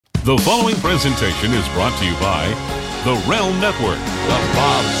The following presentation is brought to you by The Realm Network. The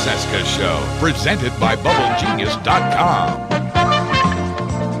Bob Cesca Show, presented by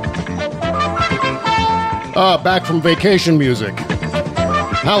BubbleGenius.com. Back from vacation music.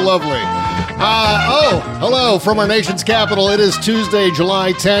 How lovely. Hello from our nation's capital. It is Tuesday,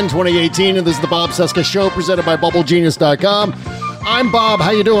 July 10, 2018, and this is the Bob Cesca Show, presented by BubbleGenius.com. I'm Bob. How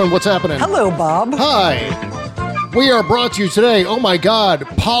you doing? What's happening? Hello, Bob. Hi. We are brought to you today, oh my God,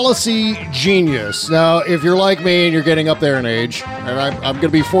 Policy Genius. Now, if you're like me and you're getting up there in age, and I'm going to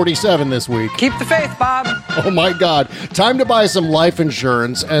be 47 this week. Keep the faith, Bob. Oh my God. Time to buy some life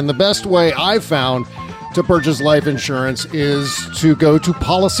insurance, and the best way I've found to purchase life insurance is to go to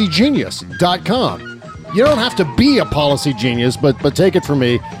PolicyGenius.com. You don't have to be a policy genius, but take it from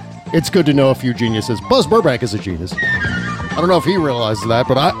me, it's good to know a few geniuses. Buzz Burbank is a genius. I don't know if he realizes that,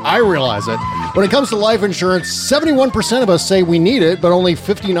 but I realize it. When it comes to life insurance, 71% of us say we need it, but only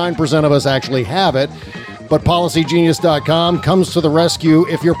 59% of us actually have it. But PolicyGenius.com comes to the rescue.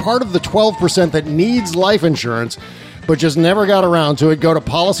 If you're part of the 12% that needs life insurance, but just never got around to it, go to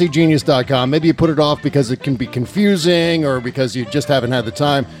PolicyGenius.com. Maybe you put it off because it can be confusing or because you just haven't had the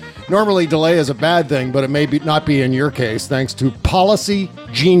time. Normally, delay is a bad thing, but it may not be in your case, thanks to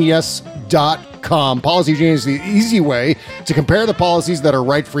PolicyGenius.com. Policy Genius is the easy way to compare the policies that are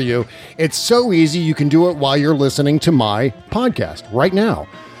right for you. It's so easy, you can do it while you're listening to my podcast right now.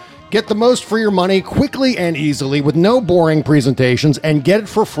 Get the most for your money quickly and easily with no boring presentations, and get it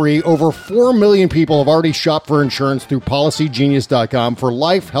for free. Over 4 million people have already shopped for insurance through PolicyGenius.com for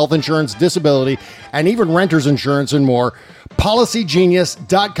life, health insurance, disability, and even renter's insurance and more.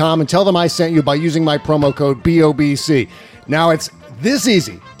 PolicyGenius.com, and tell them I sent you by using my promo code BOBC. Now it's this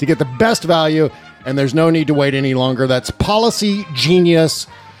easy to get the best value, and there's no need to wait any longer. That's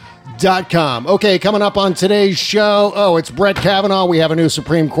PolicyGenius.com. Okay, coming up on today's show, it's Brett Kavanaugh. We have a new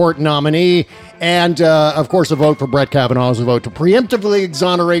Supreme Court nominee, and, of course, a vote for Brett Kavanaugh is a vote to preemptively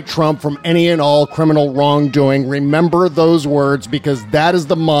exonerate Trump from any and all criminal wrongdoing. Remember those words, because that is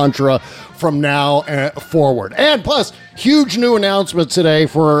the mantra from now forward. And plus, huge new announcement today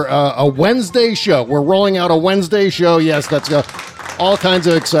for a Wednesday show. We're rolling out a Wednesday show. Yes, that's all kinds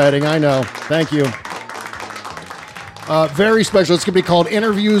of exciting. I know. Thank you. Very special. It's going to be called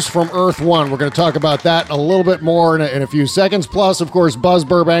Interviews from Earth One. We're going to talk about that a little bit more in a few seconds. Plus, of course, Buzz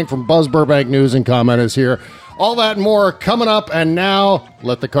Burbank from Buzz Burbank News and Comment is here. All that and more coming up. And now,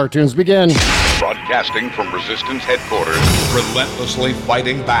 let the cartoons begin. Broadcasting from Resistance Headquarters, relentlessly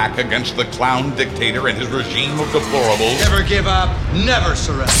fighting back against the clown dictator and his regime of deplorables. Never give up, never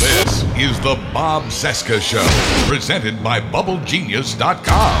surrender. This is the Bob Cesca Show, presented by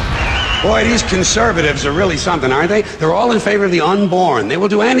BubbleGenius.com. Boy, these conservatives are really something, aren't they? They're all in favor of the unborn. They will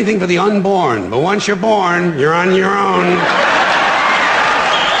do anything for the unborn. But once you're born, you're on your own.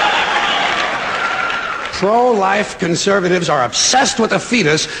 Pro-life conservatives are obsessed with the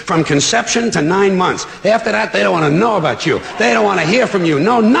fetus from conception to 9 months. After that, they don't want to know about you. They don't want to hear from you.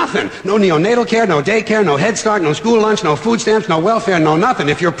 No, nothing. No neonatal care, no daycare, no Head Start, no school lunch, no food stamps, no welfare, no nothing.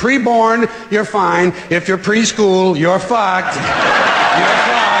 If you're pre-born, you're fine. If you're preschool, you're fucked. You're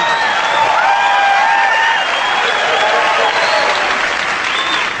fucked.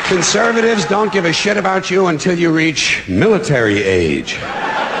 Conservatives don't give a shit about you until you reach military age.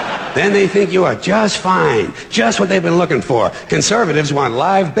 Then they think you are just fine, just what they've been looking for. Conservatives want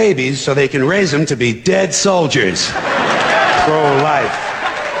live babies so they can raise them to be dead soldiers. Pro-life.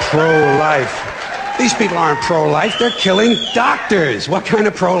 Pro-life. These people aren't pro-life, they're killing doctors. What kind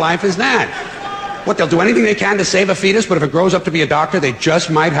of pro-life is that? What, they'll do anything they can to save a fetus, but if it grows up to be a doctor, they just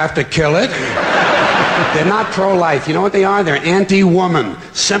might have to kill it? They're not pro-life. You know what they are? They're anti-woman.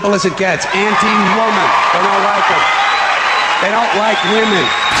 Simple as it gets. Anti-woman. They don't like it. They don't like women.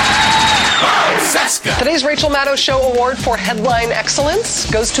 Cesca. Today's Rachel Maddow Show Award for Headline Excellence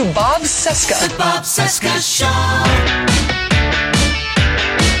goes to Bob Cesca. The Bob Cesca Show.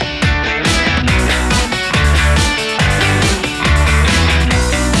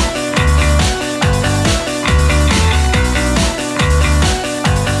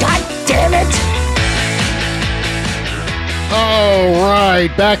 All right,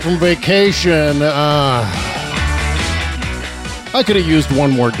 back from vacation. I could have used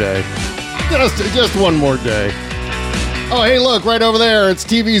one more day. Just one more day. Oh, hey, look, right over there. It's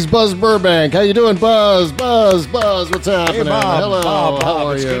TV's Buzz Burbank. How you doing, Buzz? Buzz, what's happening? Hey, Bob. Hello, Bob, how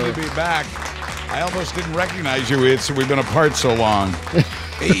are it's you? good to be back. I almost didn't recognize you. We've been apart so long.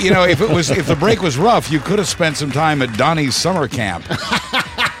 You know, if the break was rough, you could have spent some time at Donnie's summer camp.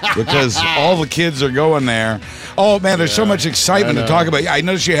 Because all the kids are going there. Oh man, there's so much excitement to talk about. I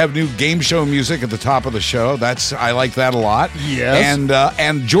noticed you have new game show music at the top of the show. I like that a lot. Yes.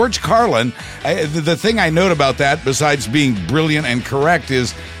 And George Carlin, the thing I note about that, besides being brilliant and correct,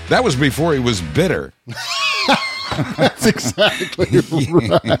 is that was before he was bitter. That's exactly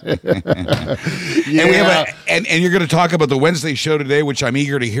right. And we have and you're going to talk about the Wednesday show today, which I'm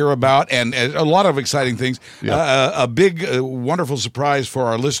eager to hear about, and a lot of exciting things. A big, wonderful surprise for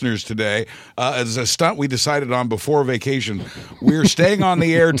our listeners today. As a stunt we decided on before vacation, we're staying on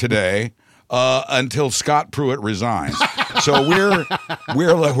the air today until Scott Pruitt resigns. So we're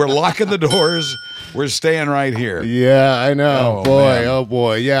locking the doors. We're staying right here. Yeah, I know. Oh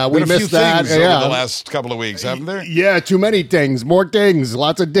boy. Yeah, we missed that. Over the last couple of weeks, haven't there? Yeah, too many dings. More dings.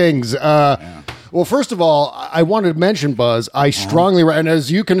 Lots of dings. Well, first of all, I wanted to mention, Buzz, I strongly, and as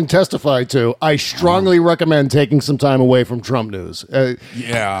you can testify to, I strongly recommend taking some time away from Trump news. I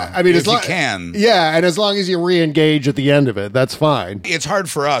mean, if you can. Yeah, and as long as you re-engage at the end of it, that's fine. It's hard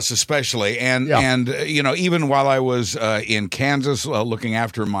for us, especially, and even while I was in Kansas looking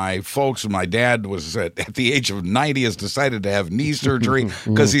after my folks, my dad was at the age of 90 has decided to have knee surgery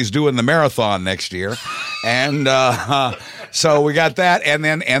because he's doing the marathon next year, and so we got that, and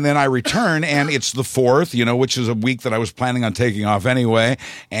then I return, and it's the 4th, which is a week that I was planning on taking off anyway,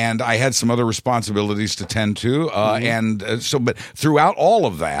 and I had some other responsibilities to tend to, but throughout all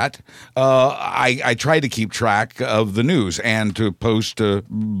of that, I tried to keep track of the news and to post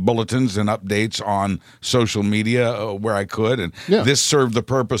bulletins and updates on social media where I could, and this served the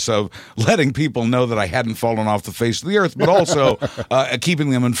purpose of letting people know that I hadn't fallen off the face of the earth, but also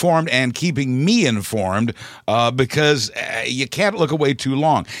keeping them informed and keeping me informed, because you can't look away too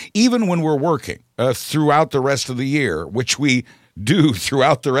long, even when we're working throughout the rest of the year, which we do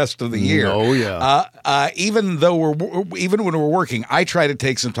throughout the rest of the year. Oh yeah. Even when we're working, I try to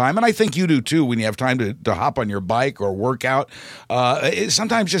take some time, and I think you do too. When you have time to hop on your bike or work out,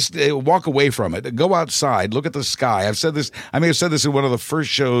 sometimes just walk away from it. Go outside, look at the sky. I may have said this in one of the first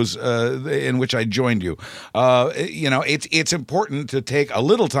shows in which I joined you. It's important to take a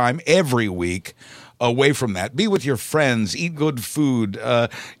little time every week away from that. Be with your friends, eat good food,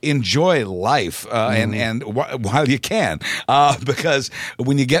 enjoy life, and while you can, because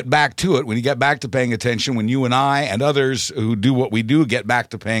when you get back to it, when you get back to paying attention, when you and I and others who do what we do get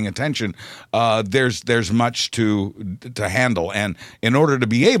back to paying attention, there's much to handle, and in order to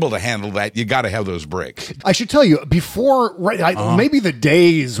be able to handle that, you got to have those breaks. I should tell you, before maybe the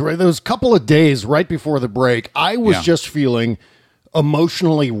days, right, those couple of days right before the break, I was just feeling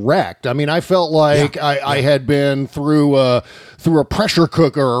emotionally wrecked. I mean, I felt like I had been through a pressure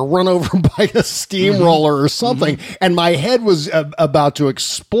cooker or run over by a steamroller or something, and my head was about to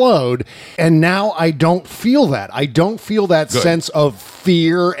explode. And now I don't feel that. I don't feel that sense of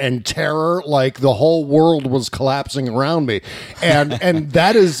fear and terror, like the whole world was collapsing around me. And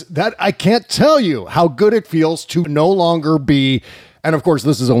that I can't tell you how good it feels to no longer be. And of course,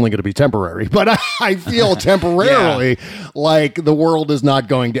 this is only going to be temporary, but I feel temporarily like the world is not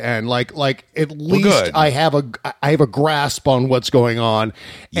going to end. Like at least I have a grasp on what's going on.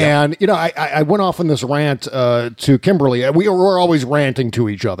 And I went off on this rant to Kimberly. We were always ranting to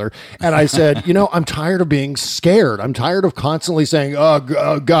each other, and I said, I'm tired of being scared. I'm tired of constantly saying,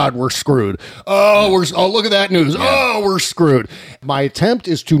 "Oh God, we're screwed. Oh, look at that news. Oh, we're screwed." My attempt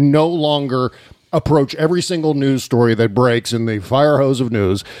is to no longer approach every single news story that breaks in the fire hose of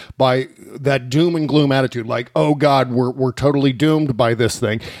news by that doom and gloom attitude, like, oh God, we're totally doomed by this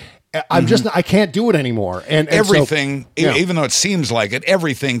thing. I can't do it anymore. And everything, even though it seems like it,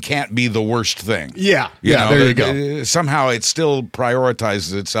 everything can't be the worst thing. There you go. Somehow it still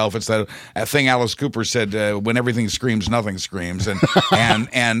prioritizes itself. It's that thing Alice Cooper said, when everything screams, nothing screams.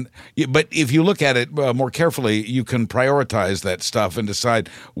 But if you look at it more carefully, you can prioritize that stuff and decide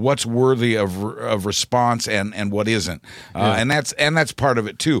what's worthy of response and what isn't. And that's part of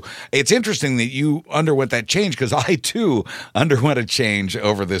it too. It's interesting that you underwent that change, because I too underwent a change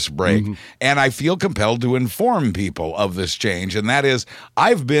over this break. And I feel compelled to inform people of this change, and that is,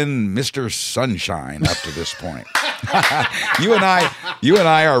 I've been Mr. Sunshine up to this point. You and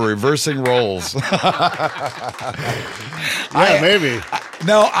I are reversing roles. Maybe.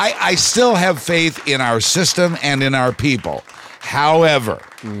 I still have faith in our system and in our people. However,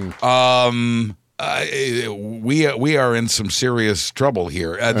 we are in some serious trouble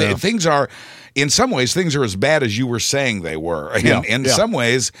here. Things are. In some ways, things are as bad as you were saying they were. In some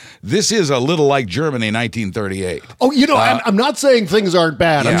ways, this is a little like Germany 1938. Oh, I'm not saying things aren't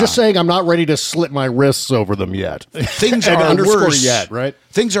bad. I'm just saying I'm not ready to slit my wrists over them yet. Things are worse yet, right?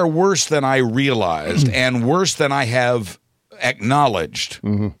 Things are worse than I realized, and worse than I have acknowledged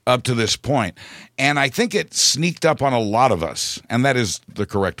up to this point. And I think it sneaked up on a lot of us. And that is the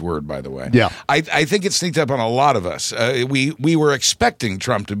correct word, by the way. Yeah. I think it sneaked up on a lot of us. We were expecting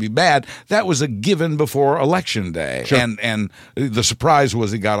Trump to be bad. That was a given before Election Day. Sure. And the surprise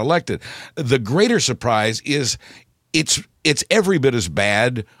was he got elected. The greater surprise is it's every bit as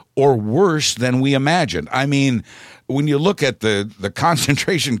bad or worse than we imagined. I mean, when you look at the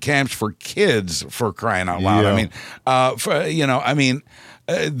concentration camps for kids, for crying out loud,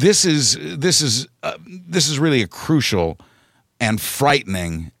 this is really a crucial and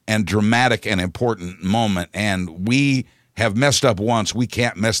frightening and dramatic and important moment, and we have messed up once. We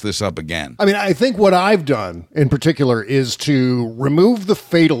can't mess this up again. I mean, I think what I've done in particular is to remove the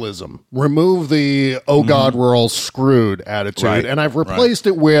fatalism, remove the, oh God, we're all screwed attitude. Right. And I've replaced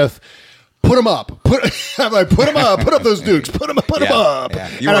it with, put them up. Put them up. Put up those dukes. Put them up. Yeah.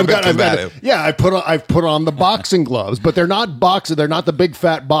 You were a bit combative. I've put on the boxing gloves, but they're not boxing. They're not the big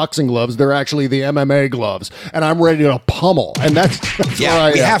fat boxing gloves. They're actually the MMA gloves, and I'm ready to pummel. And that's where I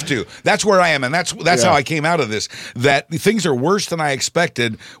am. We have to. That's where I am, and that's how I came out of this. That things are worse than I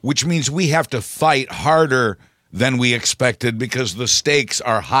expected, which means we have to fight harder than we expected because the stakes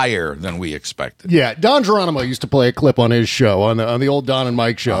are higher than we expected. Yeah, Don Geronimo used to play a clip on his show, on the old Don and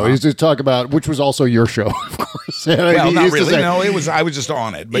Mike show. He used to talk about, which was also your show, of course. Well, not really. No, I was just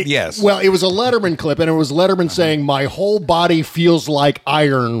on it, but yes. Well, it was a Letterman clip, and it was Letterman saying, "My whole body feels like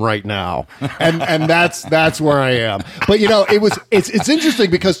iron right now," and that's where I am. But it's interesting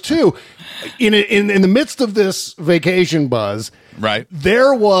because too, in the midst of this vacation buzz. Right.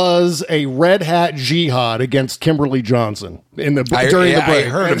 There was a red hat jihad against Kimberly Johnson during the break. I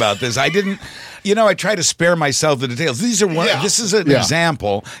heard about this. I didn't. I try to spare myself the details. These are This is an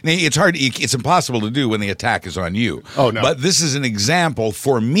example. It's hard. It's impossible to do when the attack is on you. Oh no! But this is an example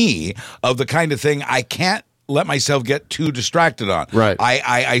for me of the kind of thing I can't let myself get too distracted on. Right.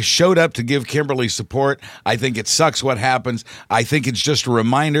 I showed up to give Kimberly support. I think it sucks what happens. I think it's just a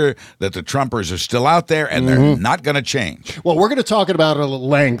reminder that the Trumpers are still out there and they're not going to change. Well, we're going to talk about it at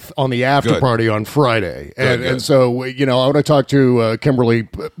length on the after party on Friday. And so, I want to talk to Kimberly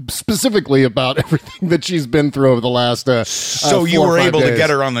specifically about everything that she's been through over the last So you were able to get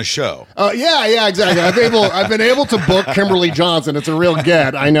her on the show. Yeah, exactly. I've been able to book Kimberly Johnson. It's a real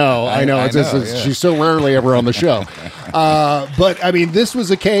get. I know. She's so rarely ever on the show. But I mean, this was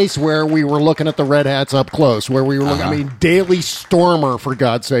a case where we were looking at the red hats up close, where we were looking, I mean, Daily Stormer, for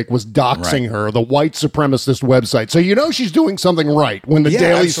God's sake, was doxing her, the white supremacist website. So she's doing something right when the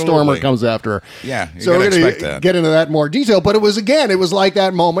Daily Stormer comes after her. Yeah, so we're going to get into that in more detail. But it was like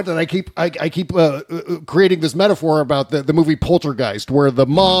that moment, and I keep creating this metaphor about the movie Poltergeist, where the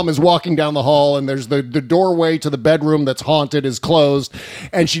mom is walking down the hall and there's the doorway to the bedroom that's haunted is closed,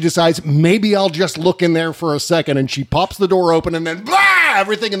 and she decides, maybe I'll just look in there for a second, and she pops the door open, and then blah,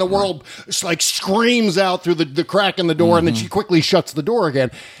 everything in the world screams out through the crack in the door, and then she quickly shuts the door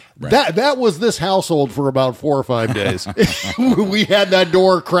again. Right. That was this household for about 4 or 5 days. We had that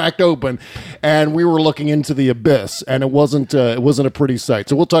door cracked open, and we were looking into the abyss, and it wasn't a pretty sight.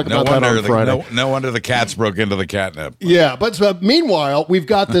 So we'll talk about that on Friday. No wonder the cats broke into the catnip. Yeah, but meanwhile, we've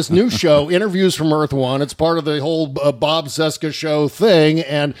got this new show, Interviews from Earth One. It's part of the whole Bob Cesca show thing,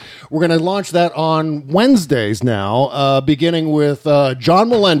 and we're going to launch that on Wednesdays now, beginning with John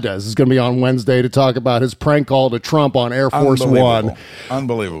Melendez is going to be on Wednesday to talk about his prank call to Trump on Air Force One.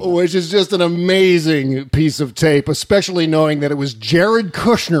 Unbelievable. Which is just an amazing piece of tape, especially knowing that it was Jared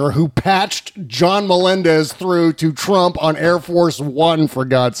Kushner who patched John Melendez through to Trump on Air Force One, for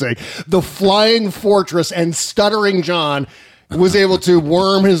God's sake. The Flying Fortress, and Stuttering John was able to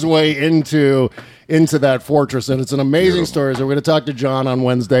worm his way into that fortress, and it's an amazing story. So we're going to talk to John on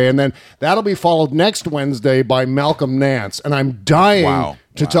Wednesday, and then that'll be followed next Wednesday by Malcolm Nance, and I'm dying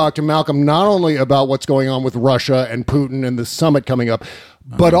to talk to Malcolm not only about what's going on with Russia and Putin and the summit coming up,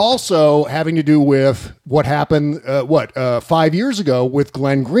 but also having to do with what happened, 5 years ago with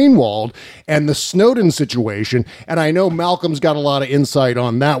Glenn Greenwald and the Snowden situation. And I know Malcolm's got a lot of insight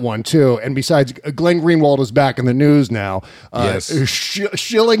on that one, too. And besides, Glenn Greenwald is back in the news now.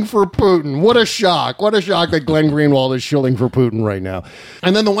 Shilling for Putin. What a shock. What a shock that Glenn Greenwald is shilling for Putin right now.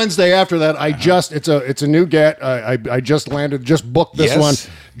 And then the Wednesday after that, it's a new get. I just booked this one.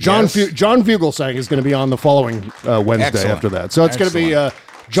 John Fugelsang is going to be on the following Wednesday after that. So it's going to be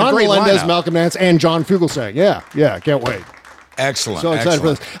John Melendez, Malcolm Nance, and John Fugelsang. Yeah, can't wait. Excellent. So excited for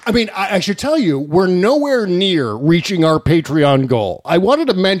this. I mean, I should tell you, we're nowhere near reaching our Patreon goal. I wanted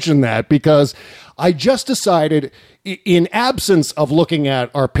to mention that because I just decided, in absence of looking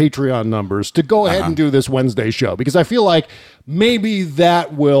at our Patreon numbers, to go ahead and do this Wednesday show, because I feel like maybe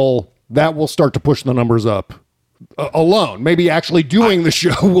that will start to push the numbers up alone. Maybe actually doing the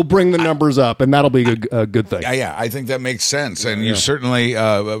show will bring the numbers up, and that'll be a good thing. Yeah, I think that makes sense, and you certainly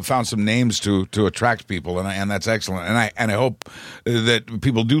found some names to attract people, and that's excellent. And I hope that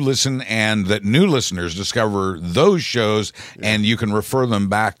people do listen, and that new listeners discover those shows, and you can refer them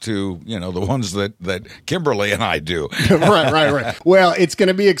back to the ones that Kimberly and I do. Right. Well, it's going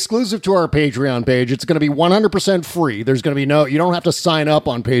to be exclusive to our Patreon page. It's going to be 100% free. There's going to be you don't have to sign up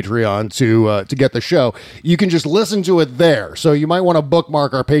on Patreon to get the show. You can just listen to it there. So you might want to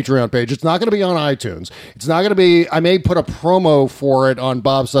bookmark our Patreon page. It's not going to be on iTunes. It's not going to be, I may put a promo for it on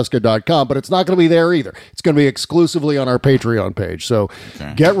bobcesca.com, but it's not going to be there either. It's going to be exclusively on our Patreon page. So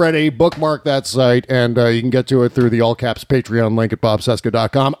get ready, bookmark that site, and you can get to it through the all caps Patreon link at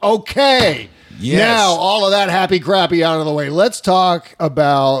bobcesca.com. Okay. Yes. Now, all of that happy crappy out of the way. Let's talk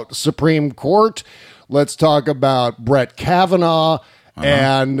about Supreme Court. Let's talk about Brett Kavanaugh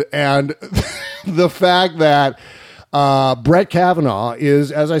and the fact that Brett Kavanaugh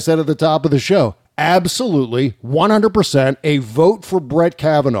is, as I said at the top of the show, absolutely 100% a vote for Brett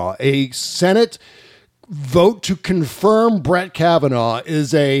Kavanaugh. A Senate vote to confirm Brett Kavanaugh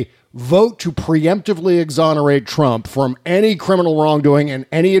is a vote to preemptively exonerate Trump from any criminal wrongdoing and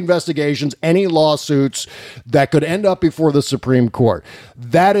any investigations, any lawsuits that could end up before the Supreme Court.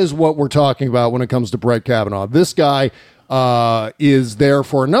 That is what we're talking about when it comes to Brett Kavanaugh. This guy is there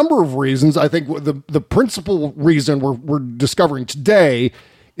for a number of reasons. I think the principal reason we're discovering today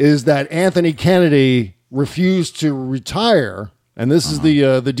is that Anthony Kennedy refused to retire, and this is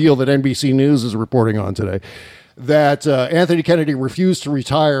the deal that NBC News is reporting on today, that Anthony Kennedy refused to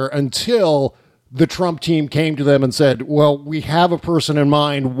retire until the Trump team came to them and said, well, we have a person in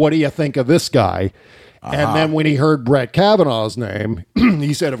mind. What do you think of this guy? And then when he heard Brett Kavanaugh's name,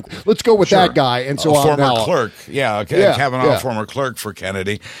 he said, let's go with that guy. And so former clerk. Kavanaugh, former clerk for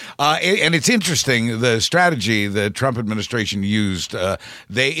Kennedy. And it's interesting, the strategy the Trump administration used.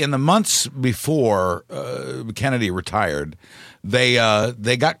 In the months before Kennedy retired, they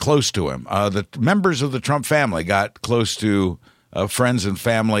got close to him. The members of the Trump family got close to friends and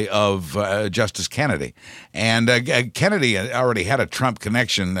family of Justice Kennedy. And Kennedy already had a Trump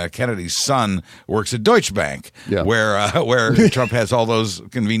connection. Kennedy's son works at Deutsche Bank, where Trump has all those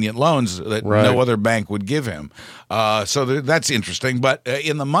convenient loans that no other bank would give him. So that's interesting. But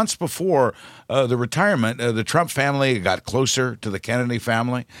in the months before the retirement, the Trump family got closer to the Kennedy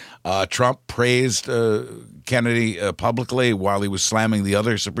family. Trump praised Kennedy publicly while he was slamming the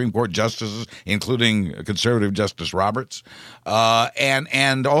other Supreme Court justices, including conservative Justice Roberts,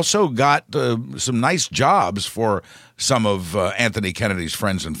 and also got some nice jobs for some of Anthony Kennedy's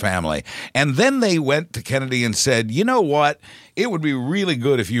friends and family. And then they went to Kennedy and said, you know what? It would be really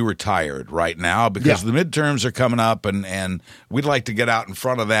good if you retired right now because the midterms are coming up and we'd like to get out in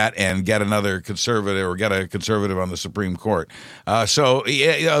front of that and get another conservative or get a conservative on the Supreme Court. So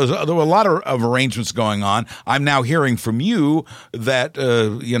there were a lot of arrangements going on. I'm now hearing from you that,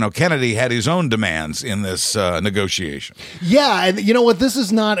 Kennedy had his own demands in this negotiation. Yeah. And you know what? This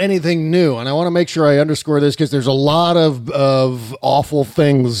is not anything new. And I want to make sure I underscore this because there's a lot of awful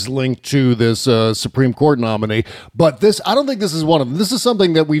things linked to this Supreme Court nominee. But I don't think this is one of them. This is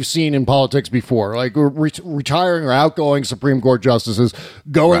something that we've seen in politics before, like retiring or outgoing Supreme Court justices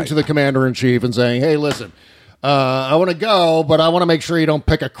going to the commander-in-chief and saying, hey, listen, I want to go, but I want to make sure you don't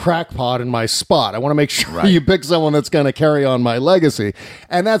pick a crackpot in my spot. I want to make sure you pick someone that's going to carry on my legacy.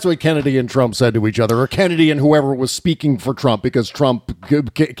 And that's what Kennedy and Trump said to each other, or Kennedy and whoever was speaking for Trump, because Trump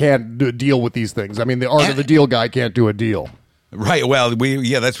can't deal with these things. I mean, the art of the deal guy can't do a deal. Right. Well,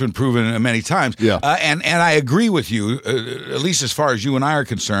 that's been proven many times. Yeah. And I agree with you, at least as far as you and I are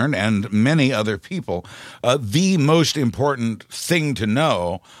concerned, and many other people. The most important thing to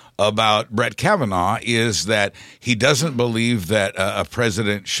know about Brett Kavanaugh is that he doesn't believe that a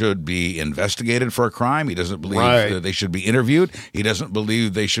president should be investigated for a crime. He doesn't believe that they should be interviewed. He doesn't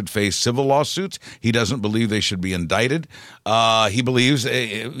believe they should face civil lawsuits. He doesn't believe they should be indicted. He believes,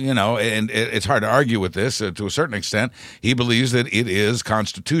 and it's hard to argue with this to a certain extent, he believes that it is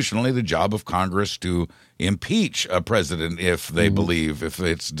constitutionally the job of Congress to impeach a president if they believe, if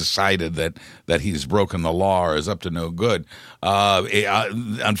it's decided that he's broken the law or is up to no good.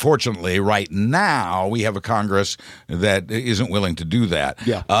 Unfortunately, right now, we have a Congress that isn't willing to do that.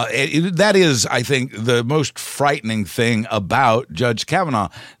 Yeah. That is, I think, the most frightening thing about Judge Kavanaugh.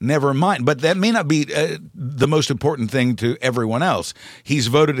 Never mind. But that may not be the most important thing to everyone else. He's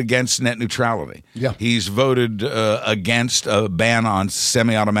voted against net neutrality. Yeah. He's voted against a ban on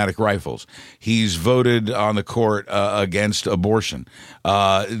semi-automatic rifles. He's voted on the court against abortion.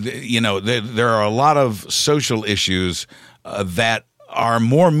 There are a lot of social issues that are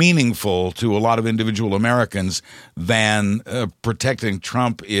more meaningful to a lot of individual Americans than protecting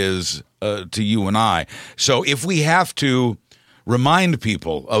Trump is to you and I. So if we have to remind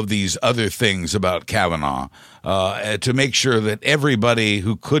people of these other things about Kavanaugh to make sure that everybody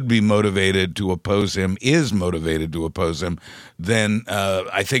who could be motivated to oppose him is motivated to oppose him, then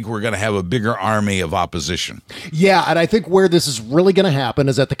I think we're going to have a bigger army of opposition. Yeah, and I think where this is really going to happen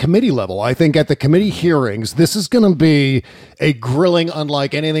is at the committee level. I think at the committee hearings, this is going to be a grilling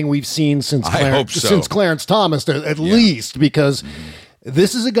unlike anything we've seen since Clarence Thomas, at least, because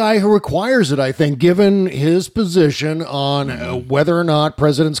this is a guy who requires it, I think, given his position on whether or not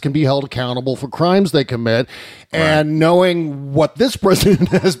presidents can be held accountable for crimes they commit, and knowing what this president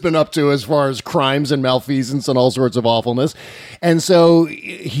has been up to as far as crimes and malfeasance and all sorts of awfulness. And so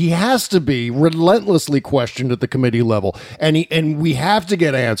he has to be relentlessly questioned at the committee level. And we have to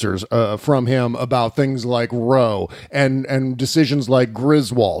get answers from him about things like Roe and decisions like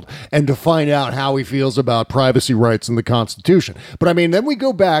Griswold, and to find out how he feels about privacy rights in the Constitution. But I mean, then we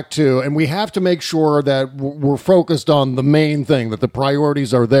go back to, and we have to make sure that we're focused on the main thing, that the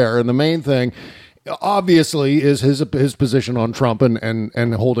priorities are there. And the main thing, obviously, is his position on Trump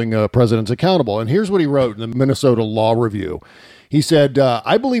and holding presidents accountable. And here's what he wrote in the Minnesota Law Review. He said,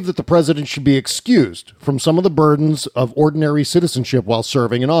 I believe that the president should be excused from some of the burdens of ordinary citizenship while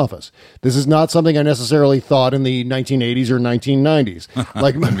serving in office. This is not something I necessarily thought in the 1980s or 1990s.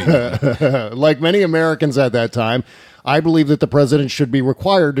 Like many Americans at that time, I believe that the president should be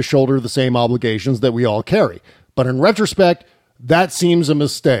required to shoulder the same obligations that we all carry. But in retrospect, that seems a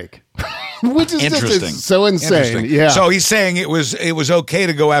mistake. Which is just so insane. Yeah. So he's saying it was okay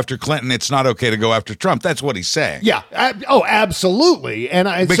to go after Clinton. It's not okay to go after Trump. That's what he's saying. Yeah. Absolutely.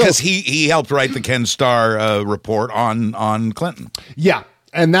 And because he helped write the Ken Starr report on Clinton. Yeah.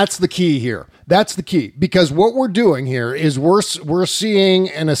 And that's the key here. That's the key, because what we're doing here is we're seeing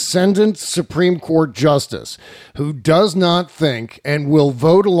an ascendant Supreme Court justice who does not think and will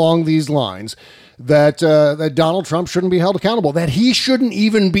vote along these lines that Donald Trump shouldn't be held accountable, that he shouldn't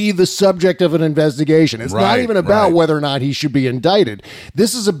even be the subject of an investigation. It's not even about whether or not he should be indicted.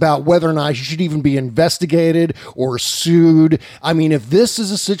 This is about whether or not he should even be investigated or sued. I mean, if this is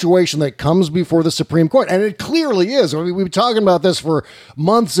a situation that comes before the Supreme Court, and it clearly is, I mean, we've been talking about this for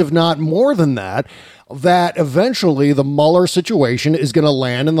months, if not more than that eventually the Mueller situation is going to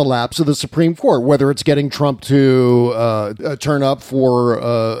land in the laps of the Supreme Court, whether it's getting Trump to turn up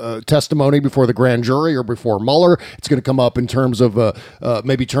for testimony before the grand jury or before Mueller. It's going to come up in terms of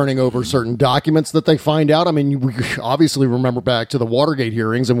maybe turning over certain documents that they find out. I mean, we obviously remember back to the Watergate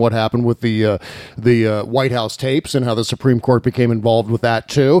hearings and what happened with the White House tapes and how the Supreme Court became involved with that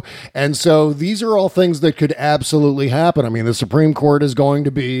too. And so these are all things that could absolutely happen. I mean, the Supreme Court is going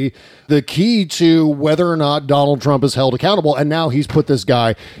to be the key to whether or not Donald Trump is held accountable. And now he's put this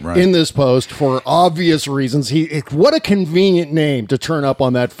guy in this post for obvious reasons. What a convenient name to turn up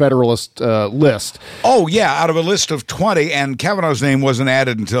on that Federalist list. Oh, yeah, out of a list of 20, and Kavanaugh's name wasn't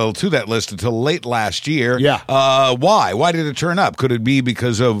added to that list until late last year. Yeah. Why? Why did it turn up? Could it be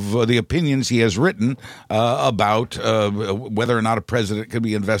because of the opinions he has written about whether or not a president could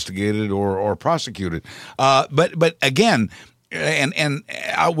be investigated or prosecuted? But again, and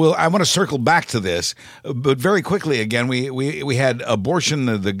I want to circle back to this, but very quickly again, we had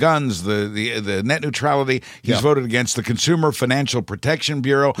abortion, the guns, the net neutrality. He's voted against the Consumer Financial Protection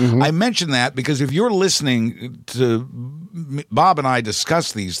Bureau. I mention that because if you're listening to Bob and I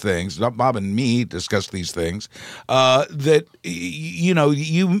discuss these things, Bob and me discuss these things, that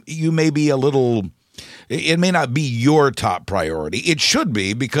you may be a little. It may not be your top priority. It should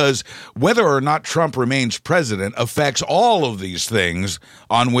be, because whether or not Trump remains president affects all of these things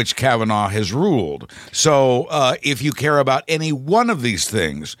on which Kavanaugh has ruled. So if you care about any one of these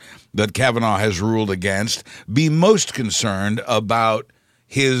things that Kavanaugh has ruled against, be most concerned about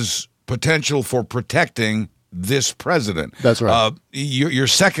his potential for protecting this president. That's right. Your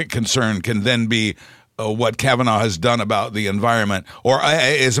second concern can then be what Kavanaugh has done about the environment. Or,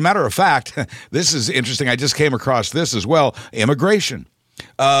 as a matter of fact, this is interesting. I just came across this as well. Immigration.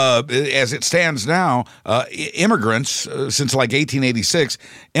 As it stands now, immigrants, since like 1886,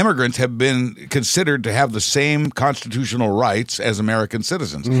 immigrants have been considered to have the same constitutional rights as American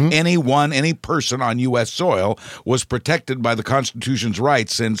citizens. Any person on U.S. soil was protected by the Constitution's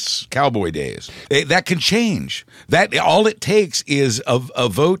rights since cowboy days. That can change. That all it takes is a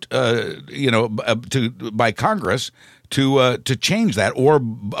vote, by Congress to change that or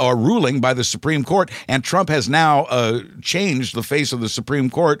a ruling by the Supreme Court. And Trump has now changed the face of the Supreme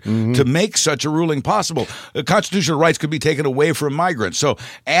Court to make such a ruling possible. Constitutional rights could be taken away from migrants. So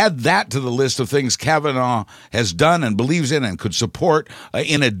add that to the list of things Kavanaugh has done and believes in and could support,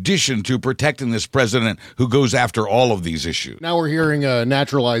 in addition to protecting this president who goes after all of these issues. Now we're hearing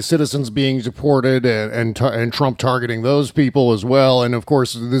naturalized citizens being deported and Trump targeting those people as well. And of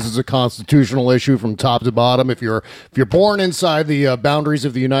course, this is a constitutional issue from top to bottom. If you're born inside the boundaries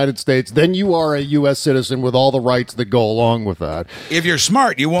of the United States, then you are a U.S. citizen with all the rights that go along with that. If you're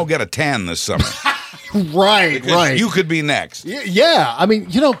smart, you won't get a tan this summer. Right. You could be next. Yeah. I mean,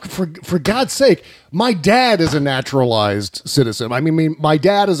 for God's sake, my dad is a naturalized citizen. I mean, my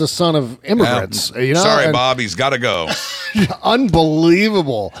dad is a son of immigrants. Sorry, Bob, he's got to go.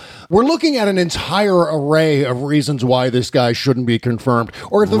 Unbelievable. We're looking at an entire array of reasons why this guy shouldn't be confirmed,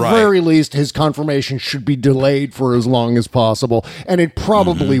 or at the very least, his confirmation should be delayed for as long as possible. And it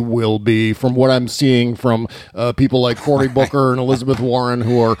probably will be, from what I'm seeing from people like Cory Booker and Elizabeth Warren,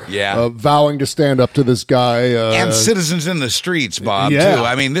 who are vowing to stand up to this guy. And citizens in the streets, Bob, too.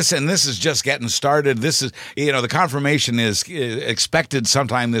 I mean, this is just getting started. This is, the confirmation is expected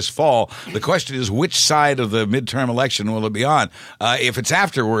sometime this fall. The question is, which side of the midterm election will it be on? If it's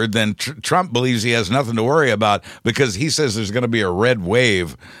afterward, then Trump believes he has nothing to worry about because he says there's going to be a red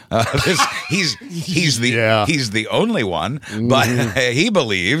wave. He's the only one, but he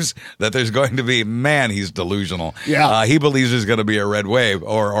believes that there's going to be. Man, he's delusional. He believes there's going to be a red wave,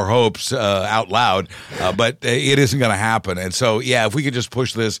 or hopes out loud, but it isn't going to happen. And so, if we could just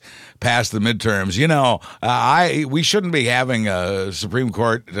push this past the midterms, we shouldn't be having a Supreme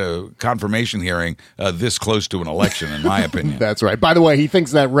Court confirmation hearing this close to an election, in my opinion. That's right. By the way, he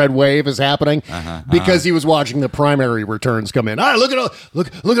thinks that red wave is happening because he was watching the primary returns come in. Look at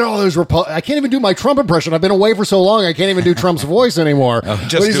all those I can't even do my Trump impression. I've been away for so long I can't even do Trump's voice anymore.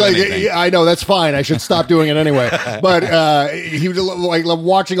 But he's like, I know, that's fine. I should stop doing it anyway. But he was like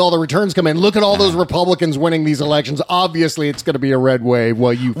watching all the returns come in. Look at all those Republicans winning these elections. Obviously, it's going to be a red wave.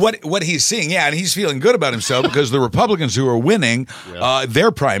 Well, what he's seeing, and he's feeling good about himself because the Republicans who are winning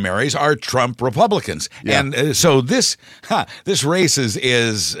their primaries are Trump Republicans, and so this race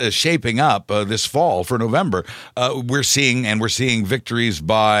is shaping up this fall for November. We're seeing victories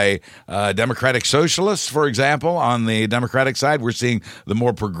by Democratic Socialists, for example, on the Democratic side. We're seeing the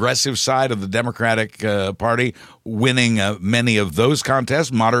more progressive side of the Democratic Party winning many of those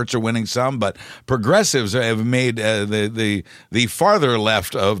contests. Moderates are winning some, but progressives have made the farther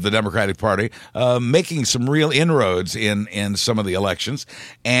left of the Democratic Party making some real inroads in some of the elections.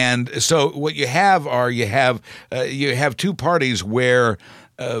 And so what you have two parties where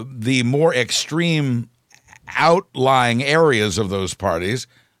the more extreme outlying areas of those parties.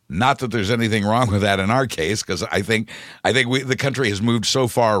 Not that there's anything wrong with that in our case, because I think the country has moved so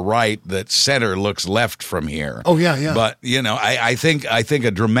far right that center looks left from here. Oh yeah. But I think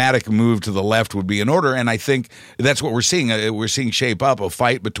a dramatic move to the left would be in order, and I think that's what we're seeing. We're seeing shape up a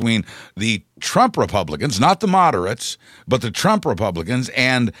fight between the Trump Republicans, not the moderates, but the Trump Republicans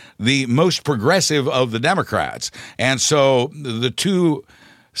and the most progressive of the Democrats, and so the two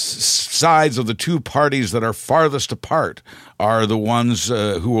sides of the two parties that are farthest apart are the ones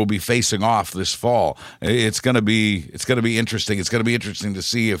who will be facing off this fall. It's going to be interesting. It's going to be interesting to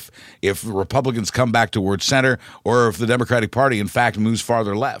see if Republicans come back towards center or if the Democratic Party in fact moves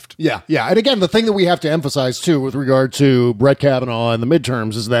farther left. Yeah. And again, the thing that we have to emphasize too with regard to Brett Kavanaugh and the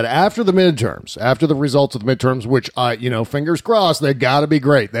midterms is that after the results of the midterms, which fingers crossed, they got to be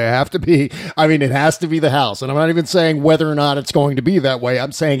great. They have to be. I mean, it has to be the House, and I'm not even saying whether or not it's going to be that way.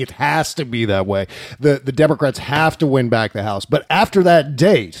 I'm saying it has to be that way. The Democrats have to win back the House. But after that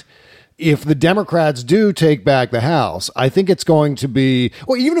date, if the Democrats do take back the House, I think it's going to be,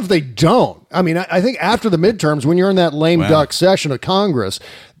 well, even if they don't, I mean, I think after the midterms, when you're in that lame duck session of Congress,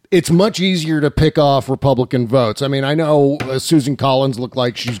 it's much easier to pick off Republican votes. I mean, I know Susan Collins looked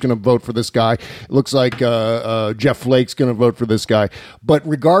like she's going to vote for this guy. It looks like Jeff Flake's going to vote for this guy. But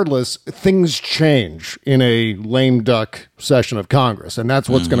regardless, things change in a lame duck session of Congress, and that's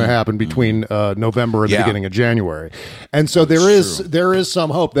what's going to happen between November and the beginning of January. And so there is some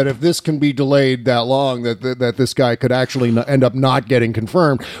hope that if this can be delayed that long, that this guy could actually end up not getting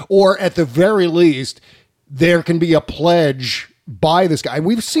confirmed, or at the very least, there can be a pledge by this guy.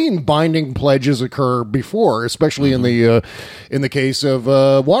 We've seen binding pledges occur before, especially in the case of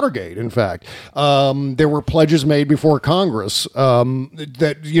Watergate. In fact, there were pledges made before Congress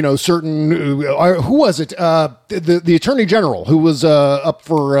that certain who was it? The Attorney General who was up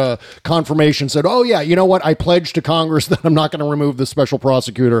for confirmation said, "Oh yeah, you know what? I pledged to Congress that I'm not going to remove the special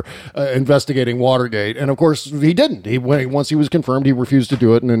prosecutor investigating Watergate." And of course, he didn't. Once he was confirmed, he refused to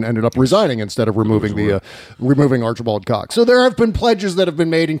do it and ended up resigning instead of removing Archibald Cox. So there have been pledges that have been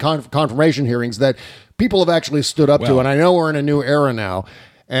made in confirmation hearings that people have actually stood up to, and I know we're in a new era now.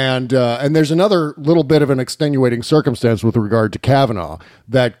 And there's another little bit of an extenuating circumstance with regard to Kavanaugh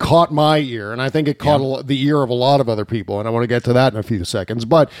that caught my ear, and I think it caught the ear of a lot of other people, and I want to get to that in a few seconds.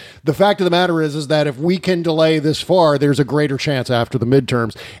 But the fact of the matter is that if we can delay this far, there's a greater chance after the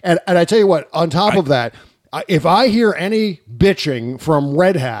midterms. And I tell you what, on top of that, if I hear any bitching from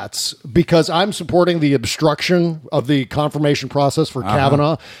red hats because I'm supporting the obstruction of the confirmation process for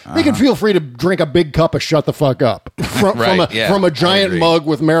Kavanaugh, they can feel free to drink a big cup of shut the fuck up from a giant mug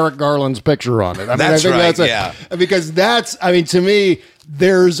with Merrick Garland's picture on it. I think because to me,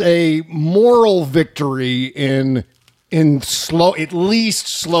 there's a moral victory in at least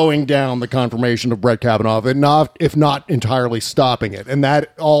slowing down the confirmation of Brett Kavanaugh, if not entirely stopping it, and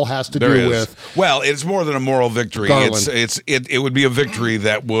that all has to do with. Well, it's more than a moral victory. Garland. It would be a victory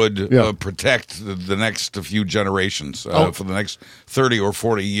that would protect the next few generations for the next 30 or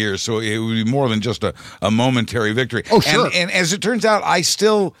 40 years. So it would be more than just a momentary victory. Oh, sure. And as it turns out, I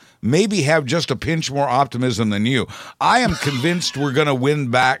still maybe have just a pinch more optimism than you. I am convinced we're going to win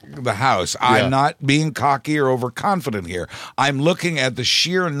back the House. I'm not being cocky or overconfident here. I'm looking at the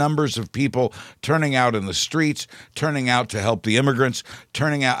sheer numbers of people turning out in the streets, turning out to help the immigrants,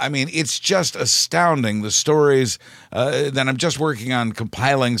 turning out. I mean, it's just astounding, the stories that I'm just working on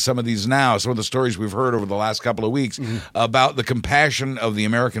compiling some of these now, some of the stories we've heard over the last couple of weeks about the compassion of the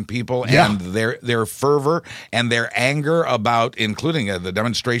American people and their fervor and their anger about, including the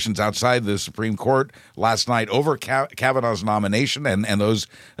demonstrations outside the Supreme Court last night over Kavanaugh's nomination, and those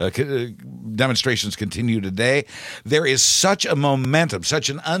demonstrations continue today. There is such a momentum, such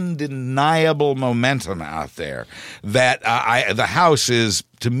an undeniable momentum out there that the House is,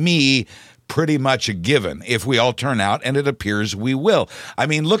 to me, pretty much a given if we all turn out, and it appears we will. I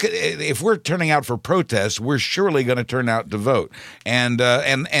mean, look at, if we're turning out for protests, we're surely going to turn out to vote. And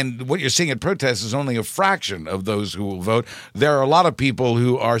what you're seeing at protests is only a fraction of those who will vote. There are a lot of people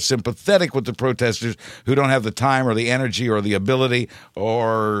who are sympathetic with the protesters who don't have the time or the energy or the ability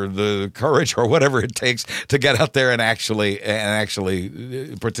or the courage or whatever it takes to get out there and actually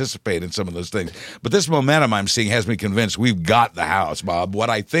participate in some of those things. But this momentum I'm seeing has me convinced we've got the House, Bob. What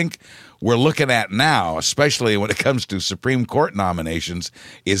I think we're looking at now, especially when it comes to Supreme Court nominations,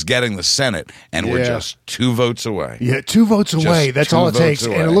 is getting the Senate, and we're just 2 votes away. Yeah, 2 votes away. That's all it takes.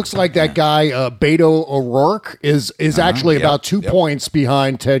 And it looks like that guy, Beto O'Rourke, is actually about 2 points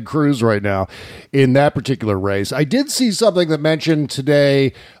behind Ted Cruz right now in that particular race. I did see something that mentioned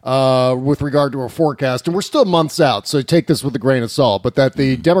today with regard to a forecast, and we're still months out, so take this with a grain of salt, but that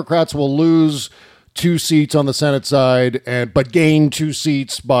the Democrats will lose 2 seats on the Senate side, but gain 2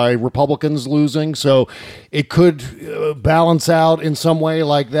 seats by Republicans losing. So it could balance out in some way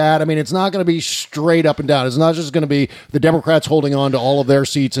like that. I mean, it's not going to be straight up and down. It's not just going to be the Democrats holding on to all of their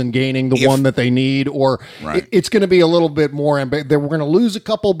seats and gaining the one that they need, or it's going to be a little bit more. We're going to lose a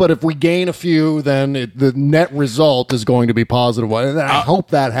couple, but if we gain a few, then the net result is going to be positive. And I hope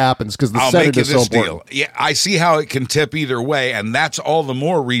that happens because the Senate is so important. Yeah, I see how it can tip either way, and that's all the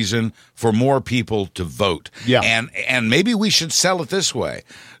more reason for more people to vote. Yeah. And maybe we should sell it this way,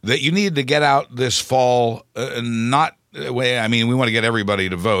 that you need to get out this fall, we want to get everybody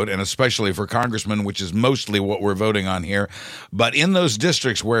to vote, and especially for congressmen, which is mostly what we're voting on here. But in those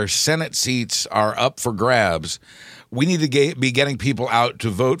districts where Senate seats are up for grabs, we need to be getting people out to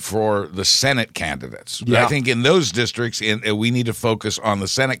vote for the Senate candidates. Yeah. I think in those districts, we need to focus on the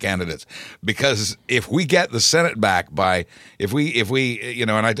Senate candidates, because if we get the Senate back if we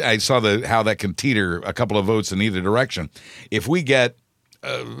and I saw how that can teeter a couple of votes in either direction. If we get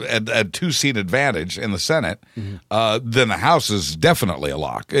a 2-seat advantage in the Senate, then the House is definitely a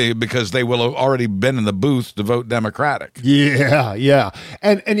lock, because they will have already been in the booth to vote Democratic. Yeah.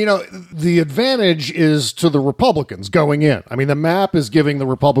 And the advantage is to the Republicans going in. I mean, the map is giving the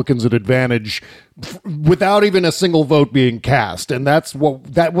Republicans an advantage without even a single vote being cast, and that's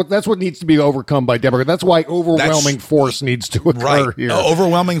what needs to be overcome by Democrats. That's why overwhelming force needs to occur here.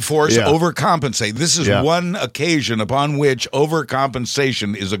 Overwhelming force, overcompensate. This is one occasion upon which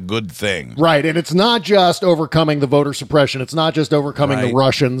overcompensation is a good thing. Right, and it's not just overcoming the voter suppression. It's not just overcoming the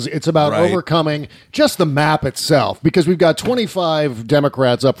Russians. It's about overcoming just the map itself, because we've got 25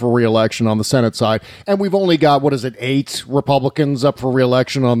 Democrats up for re-election on the Senate side, and we've only got, 8 Republicans up for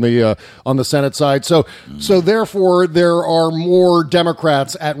re-election on the Senate side. So therefore, there are more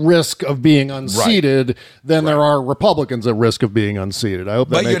Democrats at risk of being unseated than there are Republicans at risk of being unseated. I hope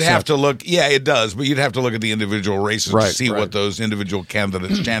that makes sense. But you'd have to look, it does, but you'd have to look at the individual races to see what those individual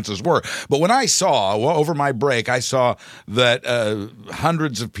candidates' chances were. But when I saw, over my break, I saw that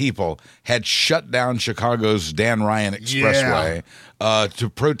hundreds of people had shut down Chicago's Dan Ryan Expressway to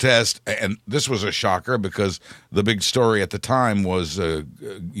protest, and this was a shocker because the big story at the time was,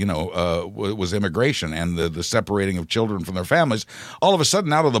 was immigration and the separating of children from their families. All of a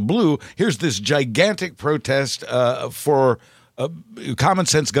sudden, out of the blue, here's this gigantic protest for common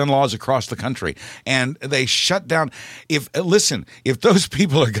sense gun laws across the country, and they shut down. If those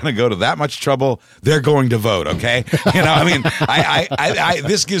people are going to go to that much trouble, they're going to vote. Okay,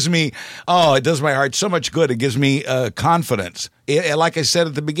 this gives me, it does my heart so much good. It gives me confidence. Like I said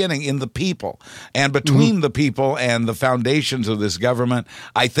at the beginning, in the people, and between the people and the foundations of this government,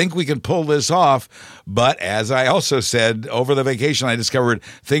 I think we can pull this off. But as I also said, over the vacation, I discovered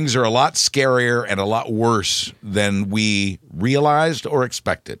things are a lot scarier and a lot worse than we realized or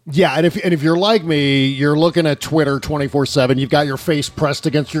expected. Yeah, and if you're like me, you're looking at Twitter 24/7. You've got your face pressed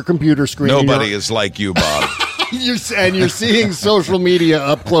against your computer screen. Nobody is like you, Bob. You're seeing social media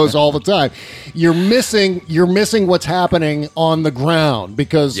up close all the time. You're missing what's happening on the ground,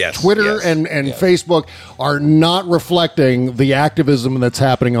 because Twitter and Facebook are not reflecting the activism that's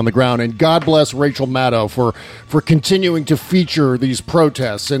happening on the ground. And God bless Rachel Maddow for continuing to feature these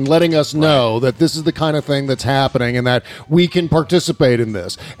protests and letting us know that this is the kind of thing that's happening and that we can participate in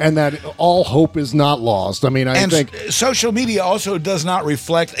this and that all hope is not lost. I think social media also does not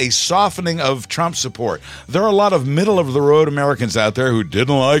reflect a softening of Trump support. There are a lot of middle-of-the-road Americans out there who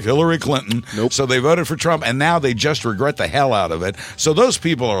didn't like Hillary Clinton, so they voted for Trump, and now they just regret the hell out of it. So those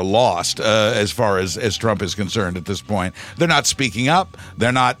people are lost as far as Trump is concerned at this point. They're not speaking up.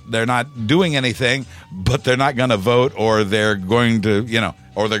 They're not doing anything, but they're not going to vote, or they're going to,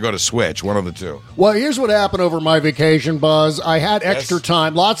 or they're going to switch, one of the two. Well, here's what happened over my vacation, Buzz. I had extra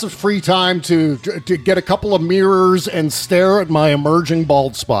time, lots of free time to get a couple of mirrors and stare at my emerging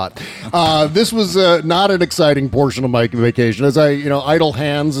bald spot. This was not an exciting portion of my vacation. As idle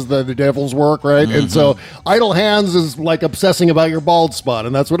hands is the devil's work, right? Mm-hmm. And so idle hands is like obsessing about your bald spot,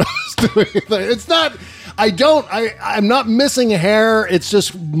 and that's what I was doing. It's not... I'm not missing hair. It's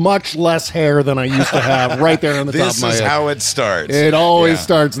just much less hair than I used to have right there on the top of my head. This is how it starts. It always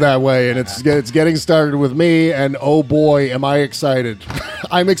starts that way, and it's getting started with me, and oh boy, am I excited.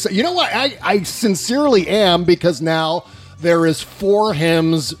 I'm excited. You know what? I sincerely am, because now there is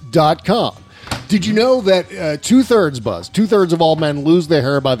forhims.com. Did you know that two-thirds of all men lose their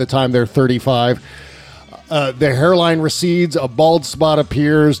hair by the time they're 35? The hairline recedes, a bald spot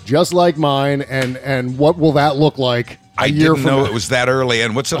appears, just like mine, and what will that look like a year from now? I didn't know it was that early,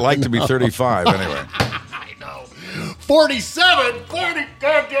 and what's it like to be 35 anyway? I know. 40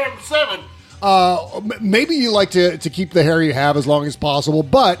 goddamn 7. Maybe you like to keep the hair you have as long as possible,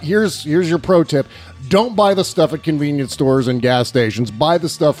 but here's your pro tip. Don't buy the stuff at convenience stores and gas stations. Buy the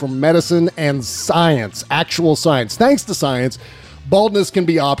stuff from medicine and science, actual science. Thanks to science, baldness can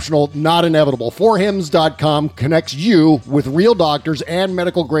be optional, not inevitable. Forhims.com connects you with real doctors and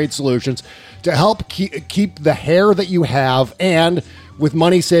medical-grade solutions to help keep the hair that you have, and with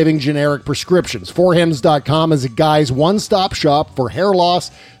money-saving generic prescriptions. Forhims.com is a guy's one-stop shop for hair loss,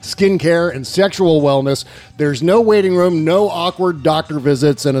 skincare, and sexual wellness. There's no waiting room, no awkward doctor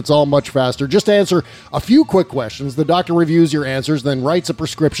visits, and it's all much faster. Just answer a few quick questions. The doctor reviews your answers, then writes a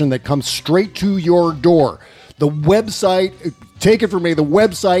prescription that comes straight to your door. The website, take it from me, the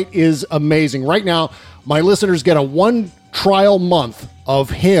website is amazing. Right now, my listeners get a 1 trial month of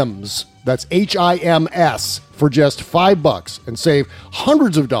Hims, that's HIMS, for just $5 and save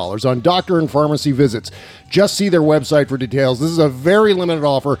hundreds of dollars on doctor and pharmacy visits. Just see their website for details. This is a very limited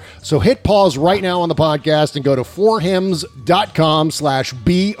offer, so hit pause right now on the podcast and go to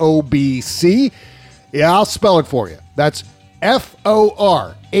forhims.com/BOBC. Yeah, I'll spell it for you. That's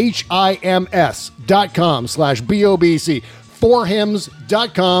forhims.com/BOBC.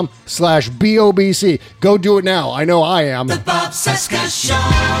 forhims.com/BOBC. Go do it now. I know I am. The Bob Cesca Show.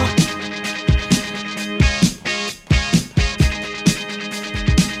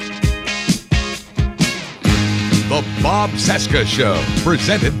 The Bob Cesca Show,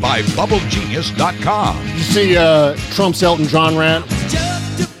 presented by BubbleGenius.com. You see Trump's Elton John rant?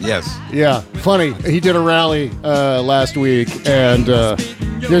 Yes. Yeah, funny. He did a rally last week, and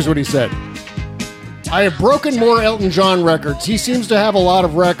here's what he said. I have broken more Elton John records. He seems to have a lot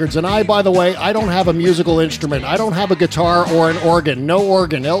of records. And by the way, I don't have a musical instrument. I don't have a guitar or an organ. No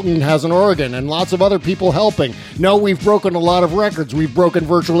organ. Elton has an organ and lots of other people helping. No, we've broken a lot of records. We've broken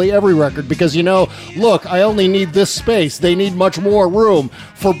virtually every record because, look, I only need this space. They need much more room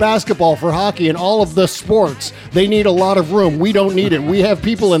for basketball, for hockey, and all of the sports. They need a lot of room. We don't need it. We have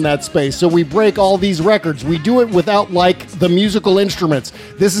people in that space. So we break all these records. We do it without, the musical instruments.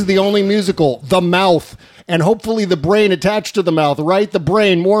 This is the only musical, the mouth. And hopefully the brain attached to the mouth, right? The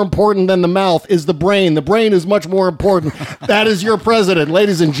brain, more important than the mouth, is the brain. The brain is much more important. That is your president,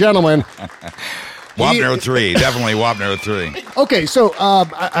 ladies and gentlemen. Wapner 3, definitely Wapner 3. Okay, so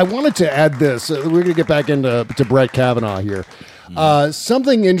I wanted to add this. We're going to get back into Brett Kavanaugh here.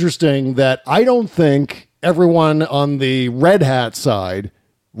 Something interesting that I don't think everyone on the red hat side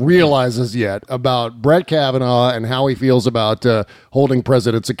realizes yet about Brett Kavanaugh and how he feels about holding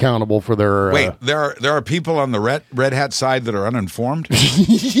presidents accountable for their... Wait, there are people on the red hat side that are uninformed?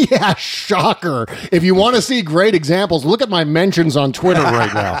 Yeah, shocker. If you want to see great examples, look at my mentions on Twitter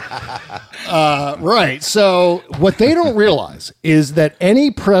right now. Right, so what they don't realize is that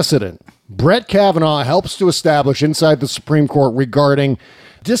any precedent Brett Kavanaugh helps to establish inside the Supreme Court regarding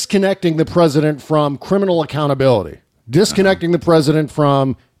disconnecting the president from criminal accountability, disconnecting the president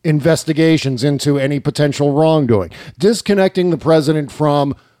from investigations into any potential wrongdoing, disconnecting the president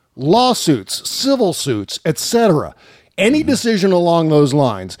from lawsuits, civil suits, etc. Any decision along those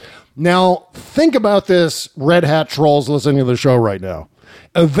lines. Now, think about this, red hat trolls listening to the show right now.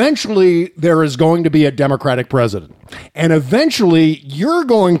 Eventually, there is going to be a Democratic president. And eventually, you're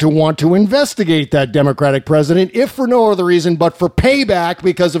going to want to investigate that Democratic president, if for no other reason but for payback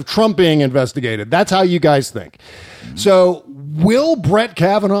because of Trump being investigated. That's how you guys think. So, will Brett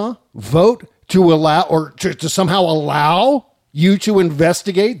Kavanaugh vote to allow or to somehow allow you to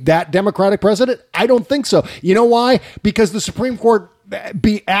investigate that Democratic president? I don't think so. You know why? Because the Supreme Court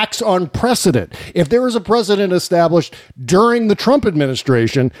acts on precedent. If there is a precedent established during the Trump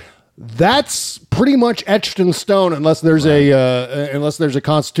administration, that's pretty much etched in stone unless there's a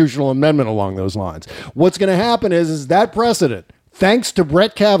constitutional amendment along those lines. What's going to happen is that precedent, thanks to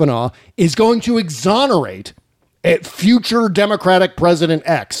Brett Kavanaugh, is going to exonerate a future Democratic President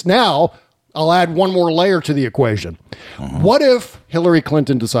X. Now, I'll add one more layer to the equation. What if Hillary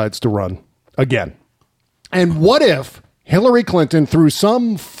Clinton decides to run again? And what if Hillary Clinton, through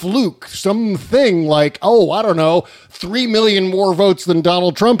some fluke, something like, 3 million more votes than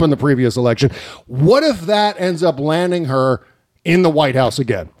Donald Trump in the previous election, what if that ends up landing her in the White House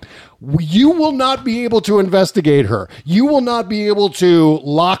again? You will not be able to investigate her. You will not be able to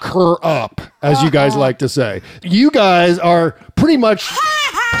lock her up, as you guys like to say. You guys are pretty much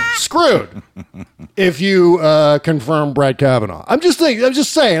screwed if you confirm Brett Kavanaugh. I'm just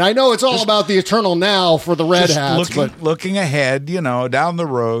saying. I know it's all about the eternal now for the red hats, but looking ahead, down the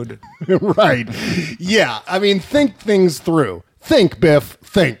road. Right. Yeah. I mean, think things through. Think, Biff.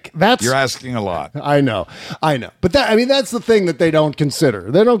 Think. You're asking a lot. I know. But that's the thing that they don't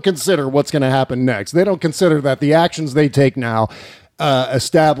consider. They don't consider what's going to happen next. They don't consider that the actions they take now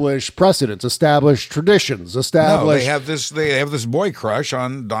establish precedents, establish traditions, establish. No, they have this boy crush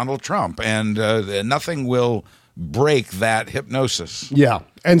on Donald Trump, and nothing will break that hypnosis. Yeah.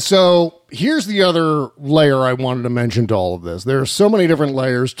 And so here's the other layer I wanted to mention to all of this. There are so many different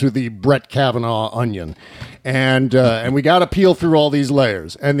layers to the Brett Kavanaugh onion, and we got to peel through all these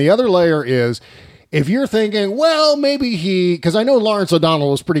layers. And the other layer is, if you're thinking, well, maybe because I know Lawrence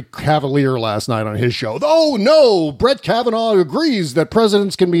O'Donnell was pretty cavalier last night on his show. Oh, no, Brett Kavanaugh agrees that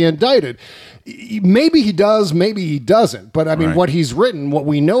presidents can be indicted. Maybe he does, maybe he doesn't. But I mean, What he's written, what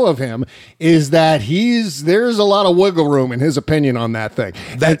we know of him, is that there's a lot of wiggle room in his opinion on that thing.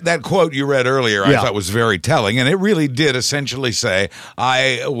 That quote you read earlier, I thought was very telling, and it really did essentially say,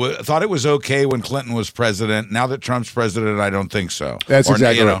 I thought it was okay when Clinton was president. Now that Trump's president, I don't think so. That's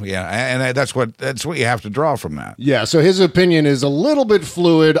exactly right. Yeah, and that's what you have to draw from that. Yeah, so his opinion is a little bit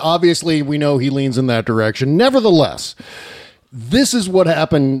fluid. Obviously, we know he leans in that direction. Nevertheless, this is what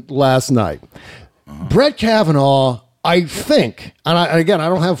happened last night. Brett Kavanaugh, I think, and I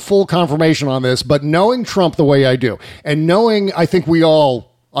don't have full confirmation on this, but knowing Trump the way I do, and I think we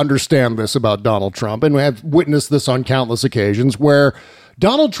all understand this about Donald Trump, and we have witnessed this on countless occasions, where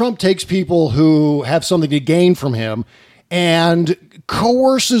Donald Trump takes people who have something to gain from him and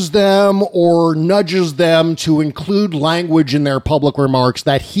coerces them or nudges them to include language in their public remarks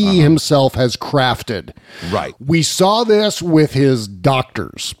that he himself has crafted. Right. We saw this with his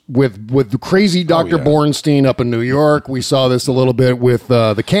doctors, with the crazy Dr. Bornstein up in New York. We saw this a little bit with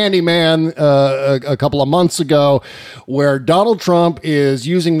the Candyman a couple of months ago, where Donald Trump is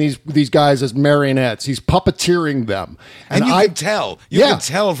using these guys as marionettes. He's puppeteering them. And you can tell. You can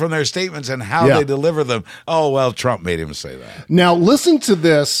tell from their statements and how they deliver them. Oh, well, Trump made him say that. Now, listen to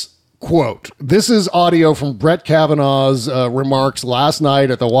this quote. This is audio from Brett Kavanaugh's remarks last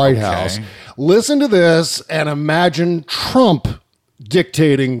night at the White House. Listen to this and imagine Trump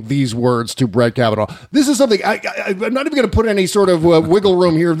dictating these words to Brett Kavanaugh. This is something, I'm not even going to put any sort of wiggle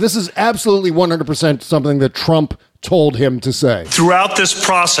room here. This is absolutely 100% something that Trump told him to say. Throughout this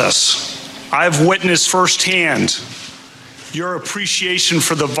process, I've witnessed firsthand your appreciation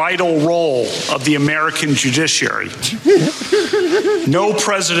for the vital role of the American judiciary. No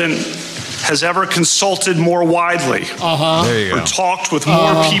president has ever consulted more widely or talked with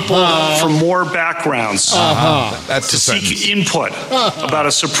more people from more backgrounds That's to seek input about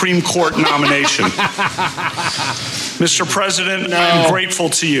a Supreme Court nomination. Mr. President, I'm grateful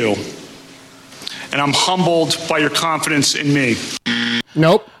to you, and I'm humbled by your confidence in me.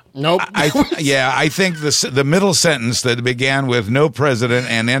 Nope. I think the middle sentence that began with "no president"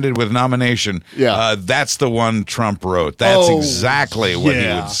 and ended with "nomination." That's the one Trump wrote. That's exactly what he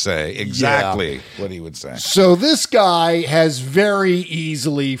would say. Exactly what he would say. So this guy has very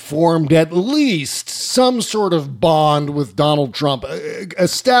easily formed at least some sort of bond with Donald Trump,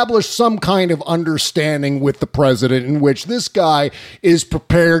 established some kind of understanding with the president in which this guy is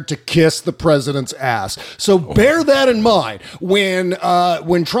prepared to kiss the president's ass. So bear that in mind when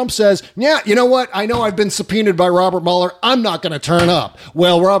Trump says, yeah, you know what? I know I've been subpoenaed by Robert Mueller. I'm not going to turn up.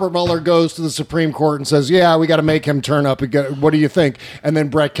 Well, Robert Mueller goes to the Supreme Court and says, yeah, we got to make him turn up. What do you think? And then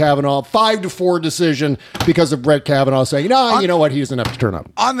Brett Kavanaugh, 5-4 decision because of Brett Kavanaugh saying, no, you know what? He doesn't have to turn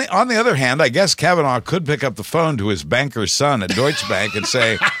up. On the other hand, I guess Kavanaugh could pick up the phone to his banker's son at Deutsche Bank and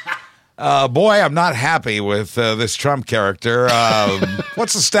say, boy, I'm not happy with this Trump character.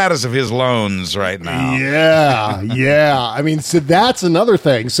 What's the status of his loans right now? Yeah. I mean, so that's another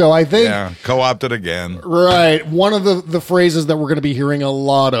thing. So I think... Yeah, co-opted again. Right. One of the phrases that we're going to be hearing a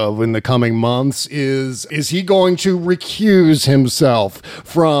lot of in the coming months is he going to recuse himself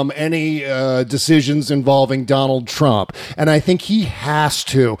from any decisions involving Donald Trump? And I think he has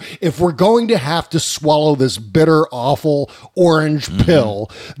to. If we're going to have to swallow this bitter, awful orange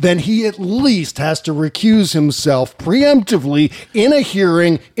pill, then he at least has to recuse himself preemptively in a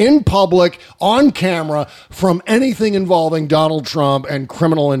hearing, in public, on camera, from anything involving Donald Trump and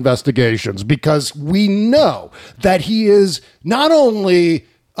criminal investigations, because we know that he is not only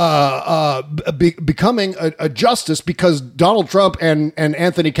becoming a justice because Donald Trump and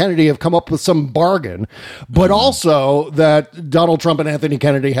Anthony Kennedy have come up with some bargain, but also that Donald Trump and Anthony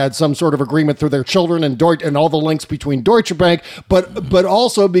Kennedy had some sort of agreement through their children and all the links between Deutsche Bank, but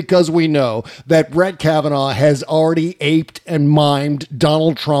also because we know that Brett Kavanaugh has already aped and mimed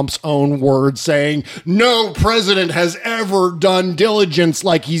Donald Trump's own words, saying no president has ever done diligence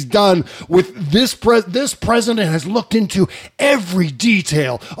like he's done with this president has looked into every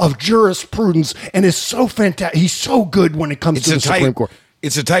detail of jurisprudence and is so fantastic. He's so good when it comes to the Supreme Court.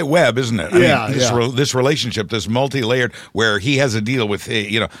 It's a tight web, isn't it? This relationship, this multi-layered, where he has a deal with,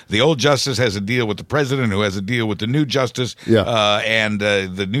 the old justice has a deal with the president, who has a deal with the new justice, and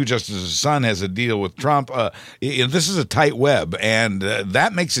the new justice's son has a deal with Trump. This is a tight web, and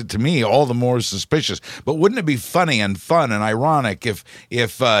that makes it, to me, all the more suspicious. But wouldn't it be funny and fun and ironic if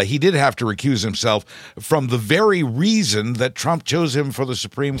he did have to recuse himself from the very reason that Trump chose him for the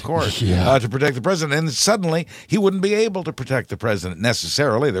Supreme Court to protect the president, and suddenly he wouldn't be able to protect the president necessarily.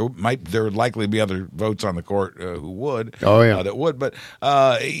 There would likely be other votes on the court who would. That would. But,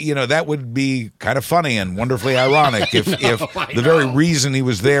 that would be kind of funny and wonderfully ironic if the very reason he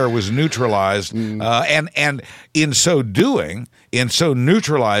was there was neutralized. And in so doing, in so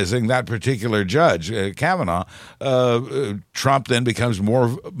neutralizing that particular judge, Kavanaugh, Trump then becomes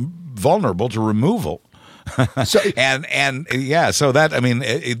more vulnerable to removal. So that, I mean,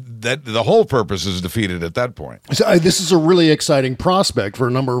 that the whole purpose is defeated at that point. So this is a really exciting prospect for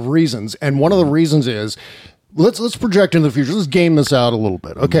a number of reasons, and one of the reasons is Let's project into the future. Let's game this out a little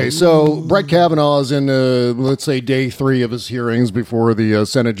bit. Okay, so Brett Kavanaugh is in, let's say, day 3 of his hearings before the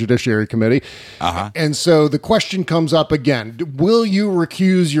Senate Judiciary Committee. And so the question comes up again. Will you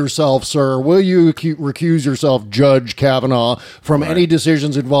recuse yourself, sir? Will you recuse yourself, Judge Kavanaugh, from any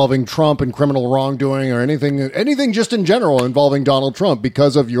decisions involving Trump and criminal wrongdoing or anything just in general involving Donald Trump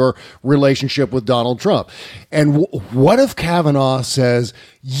because of your relationship with Donald Trump? And what if Kavanaugh says,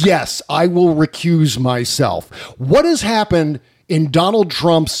 yes, I will recuse myself? What has happened in Donald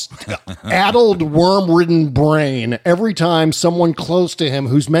Trump's addled, worm-ridden brain every time someone close to him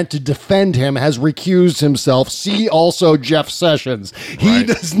who's meant to defend him has recused himself? See also Jeff Sessions. He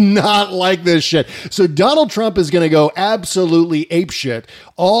does not like this shit. So Donald Trump is going to go absolutely apeshit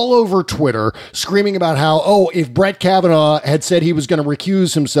all over Twitter, screaming about how, if Brett Kavanaugh had said he was going to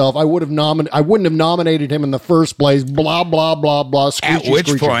recuse himself, I wouldn't have nominated him in the first place. Blah blah blah blah.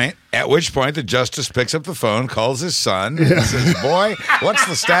 At which point, the justice picks up the phone, calls his son, and says, boy, what's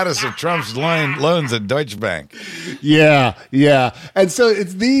the status of Trump's loans at Deutsche Bank? Yeah. And so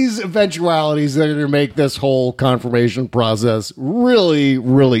it's these eventualities that are going to make this whole confirmation process really,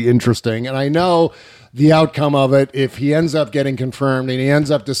 really interesting. And I know the outcome of it, if he ends up getting confirmed and he ends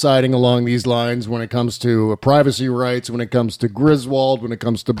up deciding along these lines when it comes to privacy rights, when it comes to Griswold, when it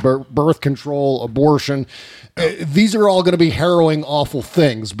comes to birth control, abortion, these are all going to be harrowing, awful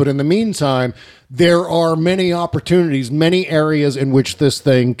things. But in the meantime, there are many opportunities, many areas in which this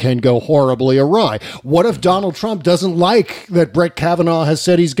thing can go horribly awry. What if Donald Trump doesn't like that Brett Kavanaugh has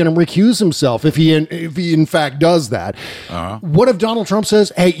said he's going to recuse himself if he in fact does that? What if Donald Trump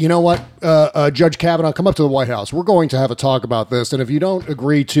says, hey, you know what, Judge Kavanaugh, come up to the White House. We're going to have a talk about this. And if you don't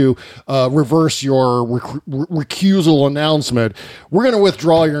agree to reverse your recusal announcement, we're going to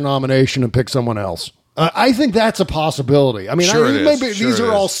withdraw your nomination and pick someone else. I think that's a possibility. I mean, these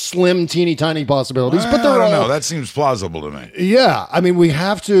are all slim, teeny tiny possibilities, but they're all. That seems plausible to me. Yeah. I mean, we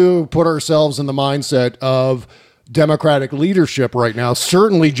have to put ourselves in the mindset of Democratic leadership right now,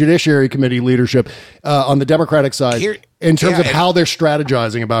 certainly Judiciary Committee leadership on the Democratic side in terms of how they're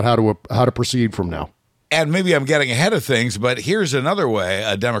strategizing about how to proceed from now. And maybe I'm getting ahead of things, but here's another way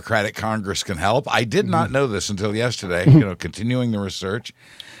a Democratic Congress can help. I did not know this until yesterday, continuing the research.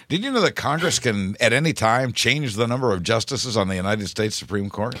 Did you know that Congress can, at any time, change the number of justices on the United States Supreme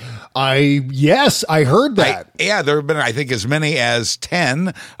Court? Yes, I heard that. There have been, I think, as many as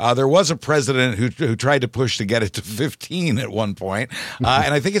 10. There was a president who tried to push to get it to 15 at one point, and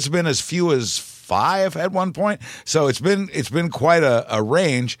I think it's been as few as 5 at one point. So it's been quite a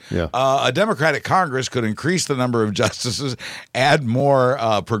range. Yeah. A Democratic Congress could increase the number of justices, add more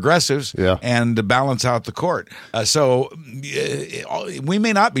progressives, and balance out the court. So we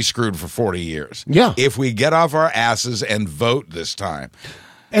may not be screwed for 40 years. Yeah. If we get off our asses and vote this time.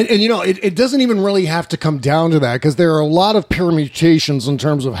 And it doesn't even really have to come down to that, because there are a lot of permutations in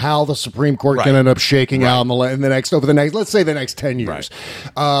terms of how the Supreme Court can end up shaking out over the next 10 years.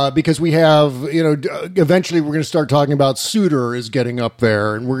 Because we have, eventually we're going to start talking about Souter is getting up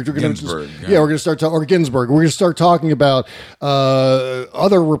there, and we're going to Ginsburg. We're going to start Ginsburg. We're going to start talking about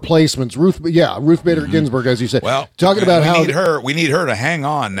other replacements. Ruth Bader Ginsburg, as you said. Well, talking about we need her to hang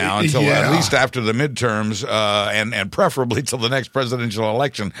on now until at least after the midterms, and preferably till the next presidential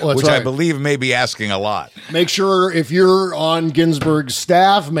election. Which I believe may be asking a lot. Make sure, if you're on Ginsburg's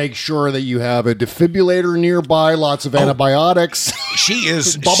staff, make sure that you have a defibrillator nearby, lots of antibiotics. She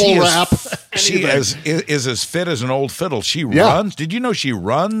is bubble wrap. She is as fit as an old fiddle. She runs. Did you know she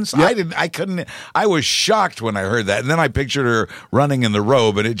runs? Yep. I was shocked when I heard that, and then I pictured her running in the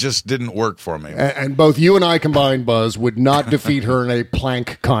robe, and it just didn't work for me. And both you and I combined, Buzz, would not defeat her in a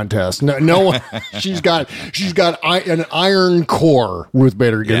plank contest. No one. She's got an iron core, Ruth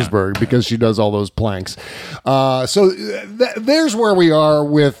Bader Ginsburg, because she does all those planks. So there's where we are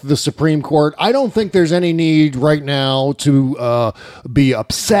with the Supreme Court. I don't think there's any need right now to be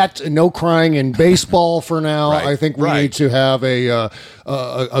upset. No crying in baseball for now. I think we need to have a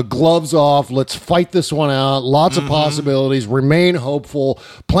gloves off. Let's fight this one out. Lots of possibilities. Remain hopeful.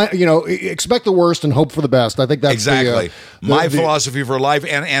 Expect the worst and hope for the best. I think that's exactly my philosophy for life.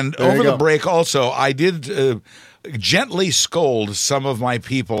 And over the break, also, I did gently scold some of my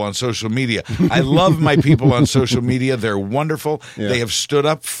people on social media. I love my people on social media. They're wonderful. Yeah. They have stood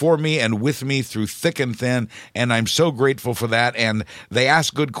up for me and with me through thick and thin, and I'm so grateful for that. And they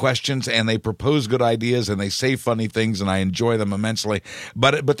ask good questions, and they propose good ideas, and they say funny things, and I enjoy them immensely.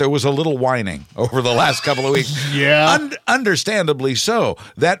 But there was a little whining over the last couple of weeks. Understandably so.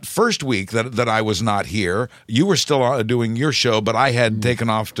 That first week that I was not here, you were still doing your show, but I had taken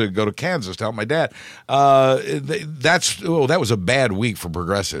off to go to Kansas to help my dad. that was a bad week for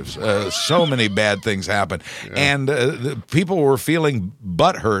progressives. So many bad things happened, and the people were feeling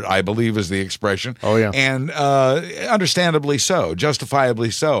butthurt, I believe is the expression. Oh yeah, and understandably so,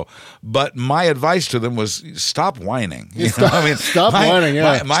 justifiably so. But my advice to them was stop whining. Stop whining.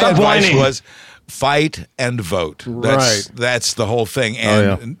 Yeah, my stop advice whining. was fight and vote. That's the whole thing.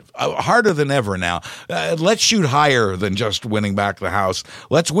 And harder than ever now. Let's shoot higher than just winning back the House.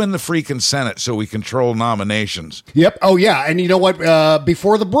 Let's win the freaking Senate so we control nominations. Yep. Oh, yeah. And you know what?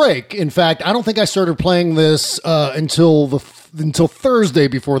 Before the break, in fact, I don't think I started playing this until Thursday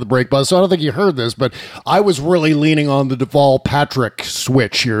before the break, Buzz. So I don't think you heard this, but I was really leaning on the Deval Patrick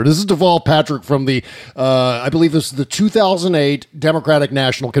switch here. This is Deval Patrick from the, I believe this is the 2008 Democratic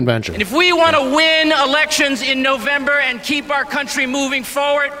National Convention. And if we want to win elections in November and keep our country moving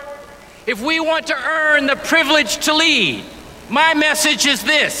forward, if we want to earn the privilege to lead, my message is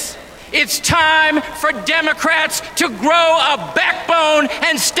this. It's time for Democrats to grow a backbone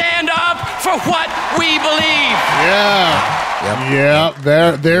and stand up for what we believe. Yeah. Yep.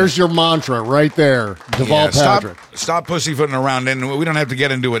 Yeah, there's your mantra right there, Deval Patrick. Stop pussyfooting around, and we don't have to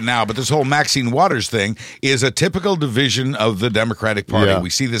get into it now, but this whole Maxine Waters thing is a typical division of the Democratic Party. Yeah.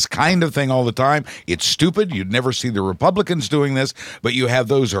 We see this kind of thing all the time. It's stupid. You'd never see the Republicans doing this, but you have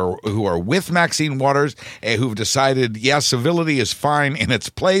those who are with Maxine Waters who've decided, civility is fine in its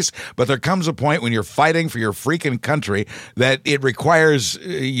place, but there comes a point when you're fighting for your freaking country that it requires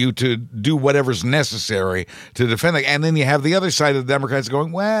you to do whatever's necessary to defend it. And then you have the other side of the Democrats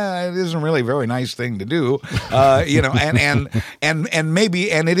going, well, it isn't really a very nice thing to do, and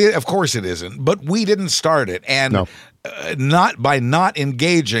maybe, and it is, of course it isn't, but we didn't start it, and not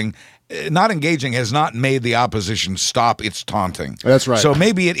engaging has not made the opposition stop its taunting. That's right. So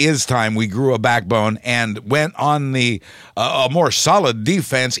maybe it is time we grew a backbone and went on the a more solid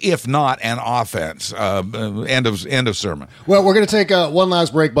defense, if not an offense. End of sermon. Well, we're going to take one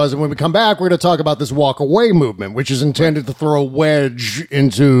last break, Buzz, and when we come back, we're going to talk about this WalkAway movement, which is intended to throw a wedge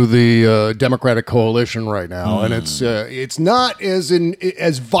into the Democratic coalition right now, and it's not as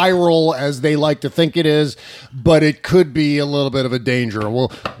viral as they like to think it is, but it could be a little bit of a danger.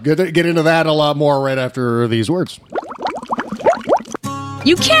 We'll get into that a lot more right after these words.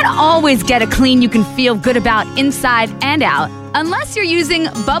 You can't always get a clean you can feel good about inside and out unless you're using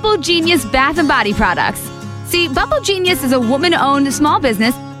Bubble Genius Bath and Body products. See, Bubble Genius is a woman-owned small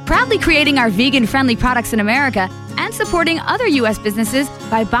business proudly creating our vegan-friendly products in America and supporting other U.S. businesses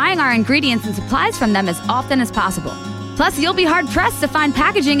by buying our ingredients and supplies from them as often as possible. Plus, you'll be hard-pressed to find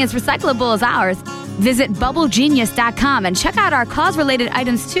packaging as recyclable as ours. Visit BubbleGenius.com and check out our cause-related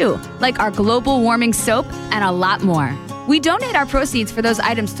items too, like our global warming soap and a lot more. We donate our proceeds for those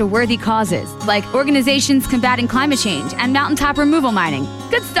items to worthy causes, like organizations combating climate change and mountaintop removal mining.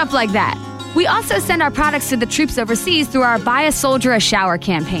 Good stuff like that. We also send our products to the troops overseas through our Buy a Soldier a Shower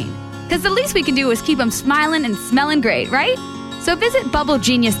campaign. Because the least we can do is keep them smiling and smelling great, right? So visit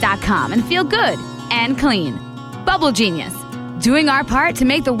BubbleGenius.com and feel good and clean. Bubble Genius, doing our part to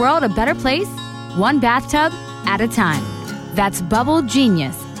make the world a better place, one bathtub at a time. That's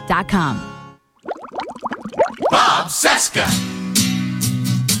BubbleGenius.com. Bob Cesca.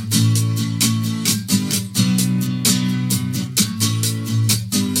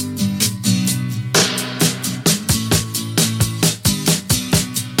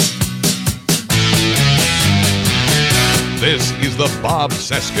 This is the Bob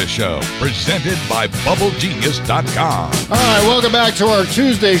Cesca Show, presented by BubbleGenius.com. All right, welcome back to our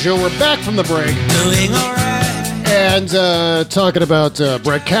Tuesday show. We're back from the break. Doing all right. And talking about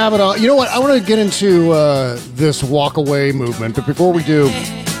Brett Kavanaugh. You know what? I want to get into this WalkAway movement. But before we do,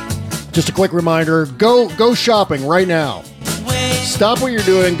 just a quick reminder, go shopping right now. Stop what you're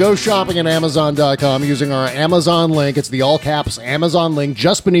doing. Go shopping at Amazon.com using our Amazon link. It's the all caps Amazon link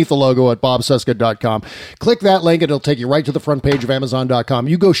just beneath the logo at BobCesca.com. Click that link and it'll take you right to the front page of Amazon.com.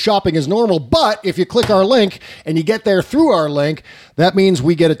 You go shopping as normal, but if you click our link and you get there through our link, that means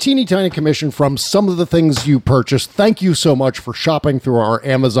we get a teeny tiny commission from some of the things you purchase. Thank you so much for shopping through our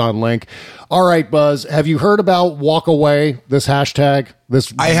Amazon link. All right, Buzz, have you heard about WalkAway, this hashtag?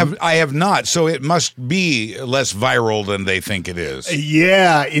 I have not, so it must be less viral than they think it is.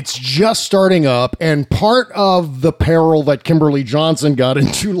 Yeah, it's just starting up, and part of the peril that Kimberly Johnson got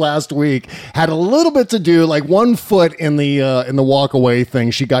into last week had a little bit to do, like one foot in the WalkAway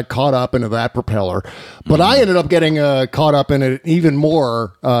thing. She got caught up into that propeller, but I ended up getting caught up in it even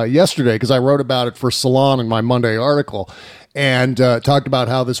more yesterday because I wrote about it for Salon in my Monday article. And talked about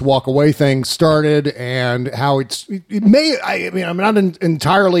how this WalkAway thing started and how I'm not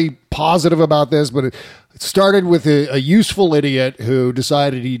entirely positive about this, but Started with a useful idiot who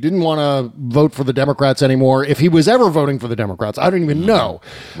decided he didn't want to vote for the Democrats anymore. If he was ever voting for the Democrats, I don't even know.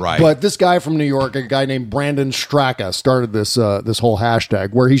 Right. But this guy from New York, a guy named Brandon Straka, started this whole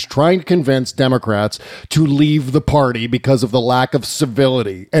hashtag where he's trying to convince Democrats to leave the party because of the lack of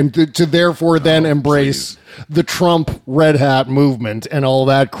civility and to therefore then embrace the Trump red hat movement and all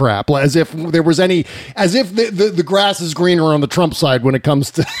that crap, as if the grass is greener on the Trump side when it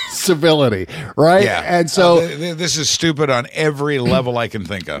comes to civility, right? Yeah. And so this is stupid on every level I can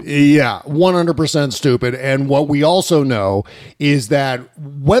think of. Yeah, 100% stupid. And what we also know is that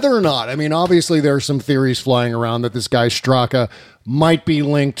whether or not, I mean, obviously there are some theories flying around that this guy Straka might be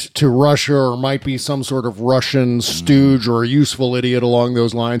linked to Russia or might be some sort of Russian stooge or a useful idiot along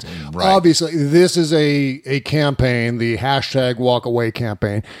those lines. Right. Obviously, this is a campaign, the hashtag WalkAway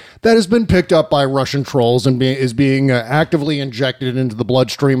campaign, that has been picked up by Russian trolls and is being actively injected into the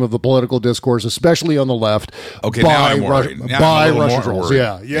bloodstream of the political discourse, especially on the left. Okay, now I'm worried. By Russian trolls.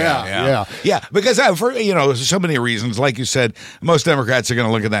 Yeah. Because for so many reasons, like you said, most Democrats are going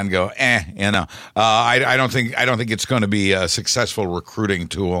to look at that and go, I don't think it's going to be a successful recruiting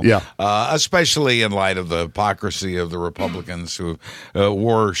tool. Yeah. Especially in light of the hypocrisy of the Republicans who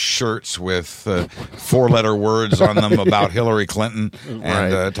wore shirts with four-letter words on them about Hillary Clinton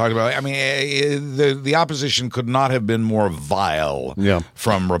and talked about. I mean, the opposition could not have been more vile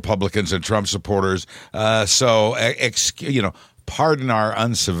from Republicans and Trump supporters. Pardon our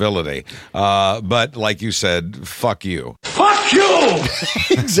uncivility, but like you said, fuck you. Fuck you!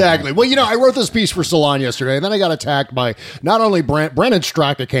 Exactly. Well, I wrote this piece for Salon yesterday, and then I got attacked by not only Brandon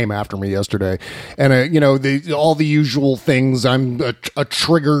Straka came after me yesterday, and all the usual things. I'm a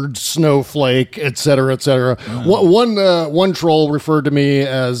triggered snowflake, et cetera, et cetera. One troll referred to me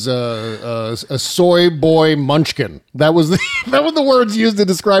as a Soy-Boy Munchkin. That was the words used to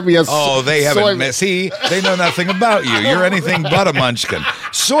describe me as. Oh, they haven't they know nothing about you. You're anything but a Munchkin.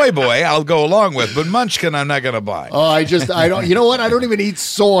 Soy-Boy, I'll go along with, but Munchkin, I'm not going to buy. Oh, I don't. You know what? I don't even eat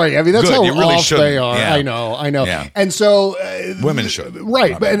soy. I mean, that's how really off they are. Yeah. I know. Yeah. And so women should,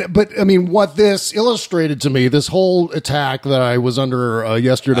 right? But I mean, what this illustrated to me, this whole attack that I was under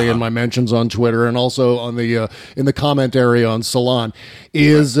yesterday in my mentions on Twitter and also on the in the comment area on Salon,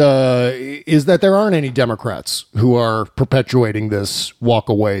 is that there aren't any Democrats who are perpetuating this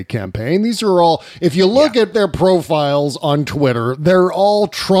WalkAway campaign. These are all, if you look at their profiles on Twitter, they're all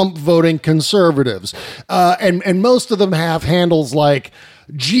Trump voting conservatives, and most of them have handles like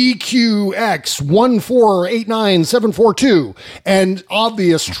GQX1489742 and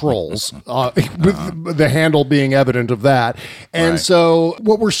obvious trolls, with the handle being evident of that. And so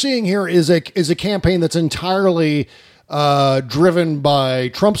what we're seeing here is a campaign that's entirely driven by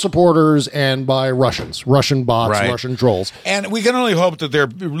Trump supporters and by Russian bots, Russian trolls. And we can only hope that they're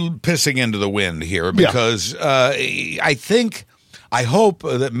pissing into the wind here because I hope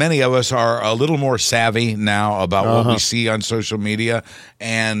that many of us are a little more savvy now about what we see on social media,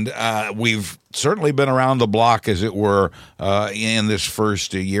 and we've certainly been around the block, as it were, in this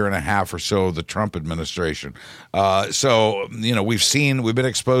first year and a half or so of the Trump administration. So we've been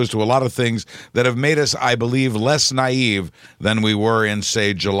exposed to a lot of things that have made us, I believe, less naive than we were in,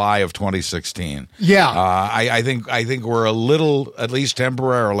 say, July of 2016. Yeah, I think we're a little, at least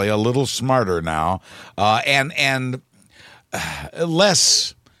temporarily, a little smarter now, and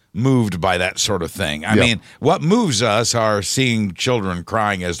less moved by that sort of thing. I mean, what moves us are seeing children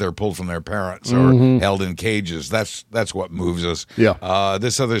crying as they're pulled from their parents or held in cages. That's what moves us. Yeah.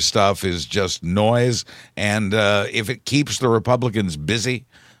 This other stuff is just noise, and if it keeps the Republicans busy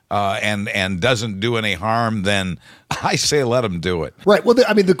and doesn't do any harm, then I say let them do it. Right. Well,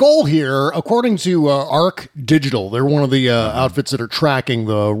 the goal here, according to Arc Digital, they're one of the outfits that are tracking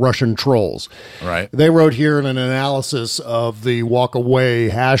the Russian trolls. Right. They wrote here in an analysis of the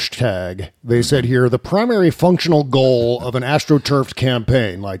WalkAway hashtag, they said here, the primary functional goal of an astroturfed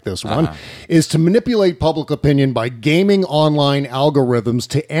campaign like this one is to manipulate public opinion by gaming online algorithms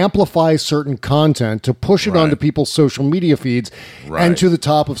to amplify certain content, to push it onto people's social media feeds and to the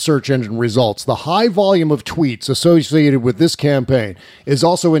top of search engine results. The high volume of tweets associated with this campaign is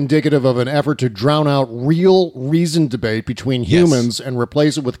also indicative of an effort to drown out real reasoned debate between humans and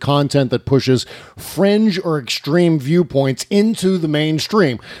replace it with content that pushes fringe or extreme viewpoints into the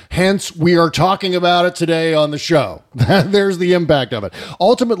mainstream. Hence, we are talking about it today on the show. There's the impact of it.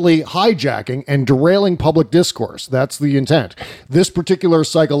 Ultimately, hijacking and derailing public discourse. That's the intent. This particular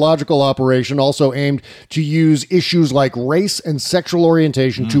psychological operation also aimed to use issues like race and sexual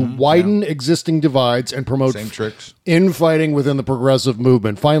orientation to widen existing divides and promote same tricks. Infighting within the progressive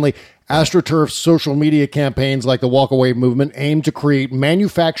movement. Finally, AstroTurf's social media campaigns like the WalkAway movement aim to create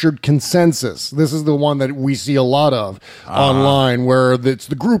manufactured consensus. This is the one that we see a lot of online, where it's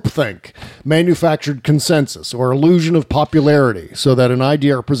the groupthink, manufactured consensus, or illusion of popularity, so that an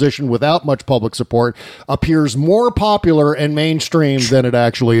idea or position without much public support appears more popular and mainstream than it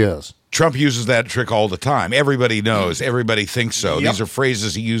actually is. Trump uses that trick all the time. Everybody knows. Everybody thinks so. Yep. These are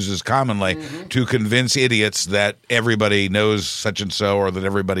phrases he uses commonly to convince idiots that everybody knows such and so, or that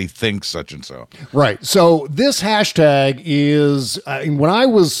everybody thinks such and so. Right. So this hashtag is, when I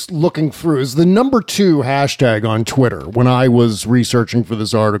was looking through, is the number 2 hashtag on Twitter when I was researching for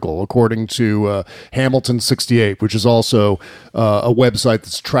this article, according to Hamilton68, which is also a website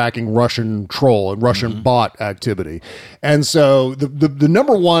that's tracking Russian troll and Russian bot activity. And so the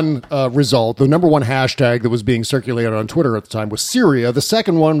number one result, the number one hashtag that was being circulated on Twitter at the time was Syria. The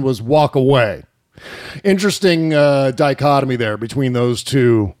second one was WalkAway. Interesting dichotomy there between those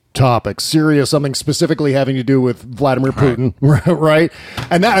two topics. Syria, something specifically having to do with Vladimir Putin, right?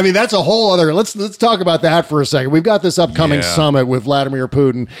 And that, I mean, that's a whole other, let's talk about that for a second. We've got this upcoming summit with Vladimir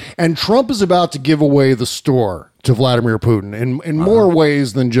Putin, and Trump is about to give away the store to Vladimir Putin in more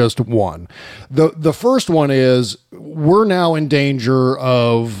ways than just one. The first one is, we're now in danger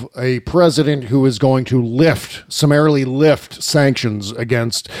of a president who is going to summarily lift sanctions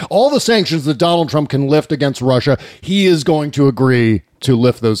against all the sanctions that Donald Trump can lift against Russia. He is going to agree to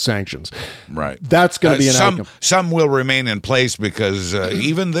lift those sanctions. Right. That's going to be an outcome. Some will remain in place because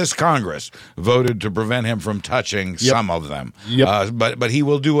even this Congress voted to prevent him from touching some of them. But he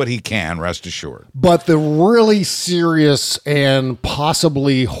will do what he can, rest assured. But the really serious and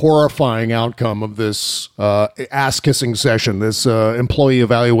possibly horrifying outcome of this ass-kissing session, this employee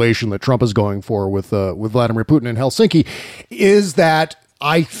evaluation that Trump is going for with Vladimir Putin in Helsinki, is that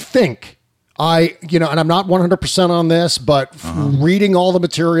I think, and I'm not 100% on this, but reading all the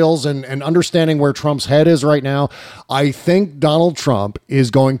materials and understanding where Trump's head is right now, I think Donald Trump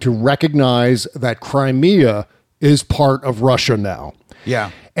is going to recognize that Crimea is part of Russia now.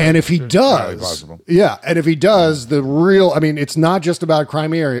 Yeah. And if he does, it's not just about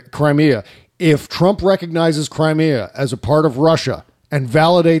Crimea. If Trump recognizes Crimea as a part of Russia and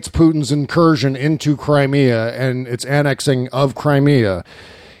validates Putin's incursion into Crimea and its annexing of Crimea,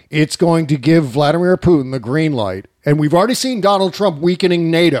 it's going to give Vladimir Putin the green light. And we've already seen Donald Trump weakening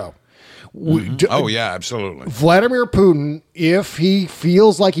NATO. Oh, yeah, absolutely. Vladimir Putin, if he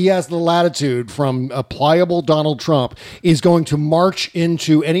feels like he has the latitude from a pliable Donald Trump, is going to march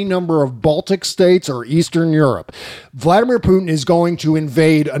into any number of Baltic states or Eastern Europe. Vladimir Putin is going to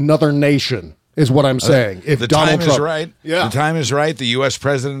invade another nation, is what I'm saying. If the Donald time Trump, is right. Yeah. The time is right. The U.S.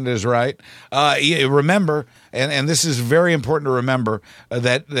 president is right. Remember, and this is very important to remember,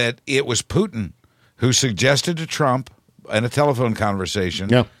 that it was Putin who suggested to Trump in a telephone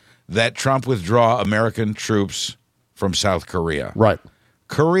conversation that Trump withdraw American troops from South Korea. Right.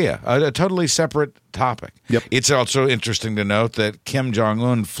 Korea, a totally separate topic. Yep. It's also interesting to note that Kim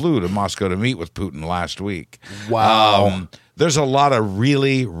Jong-un flew to Moscow to meet with Putin last week. Wow. There's a lot of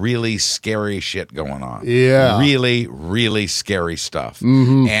really, really scary shit going on. Yeah. Really, really scary stuff.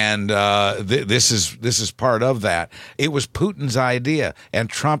 And this is part of that. It was Putin's idea, and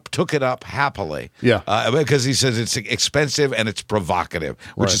Trump took it up happily. Yeah. Because he says it's expensive and it's provocative,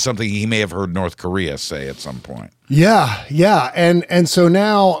 which is something he may have heard North Korea say at some point. Yeah. And so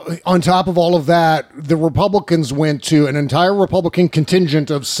now, on top of all of that, the Republicans went to, an entire Republican contingent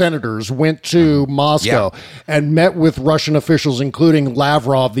of senators went to Moscow and met with Russian officials, including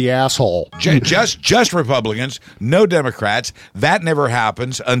Lavrov, the asshole. Just Republicans, no Democrats. That never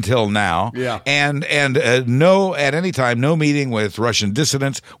happens until now. Yeah. And no, at any time, no meeting with Russian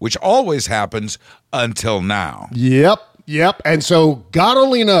dissidents, which always happens until now. Yep. And so God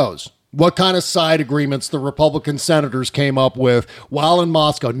only knows what kind of side agreements the Republican senators came up with while in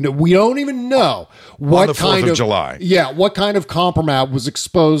Moscow. No, we don't even know what on the 4th kind of July. Yeah, what kind of compromise was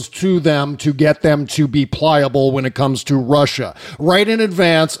exposed to them to get them to be pliable when it comes to Russia. Right in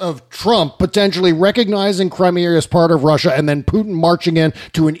advance of Trump potentially recognizing Crimea as part of Russia and then Putin marching in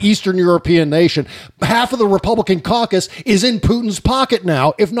to an Eastern European nation. Half of the Republican caucus is in Putin's pocket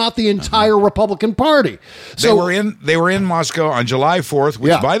now, if not the entire Republican Party. So they were in Moscow on July 4th,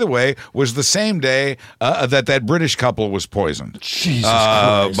 which, by the way, was the same day that British couple was poisoned. Jesus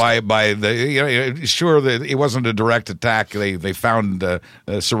Christ. By the sure that it wasn't a direct attack. They found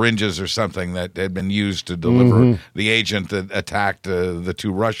syringes or something that had been used to deliver the agent that attacked the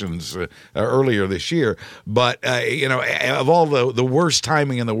two Russians earlier this year. But of all the worst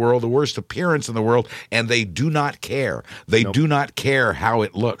timing in the world, the worst appearance in the world, and they do not care. They do not care how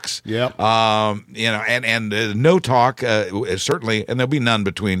it looks. Yep. And no talk certainly, and there'll be none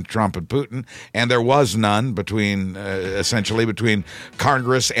between Trump Trump and Putin, and there was none essentially between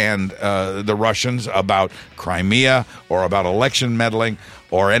Congress and the Russians about Crimea or about election meddling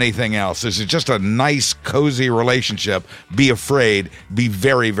or anything else. This is just a nice, cozy relationship. Be afraid. Be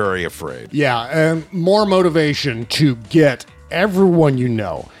very, very afraid. Yeah, and more motivation to get everyone you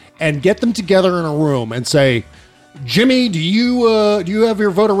know and get them together in a room and say, Jimmy, do you have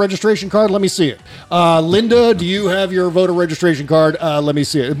your voter registration card? Let me see it. Linda, do you have your voter registration card? Let me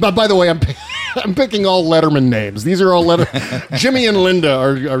see it. But by the way, I'm picking all Letterman names. These are all Jimmy and Linda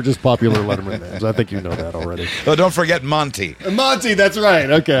are just popular Letterman names. I think you know that already. Oh, don't forget Monty. Monty, that's right.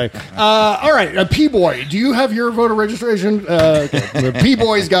 Okay. All right. P-Boy, do you have your voter registration? Okay.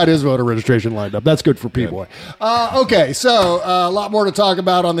 P-Boy's got his voter registration lined up. That's good for P-Boy. Okay. So a lot more to talk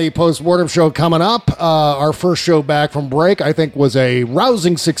about on the postmortem show coming up. Our first show back from break, I think, was a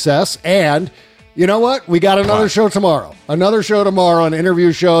rousing success. And you know what? We got another show tomorrow. Another show tomorrow, an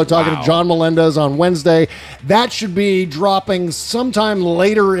interview show talking to John Melendez on Wednesday. That should be dropping sometime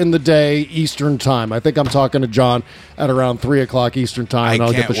later in the day, Eastern time. I think I'm talking to John at around 3 o'clock Eastern time. And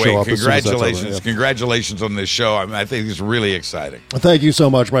I'll get the show up. Congratulations. Congratulations on this show. I think it's really exciting. Thank you so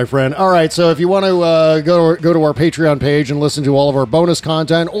much, my friend. All right, so if you want to go to our Patreon page and listen to all of our bonus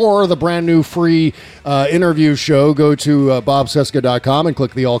content or the brand new free interview show, go to bobcesca.com and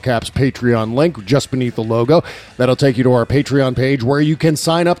click the all caps Patreon link just beneath the logo. That'll take you to our Patreon page where you can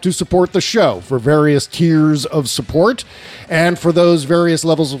sign up to support the show for various tiers of support. And for those various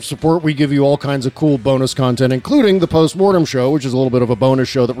levels of support, we give you all kinds of cool bonus content, including the postmortem show, which is a little bit of a bonus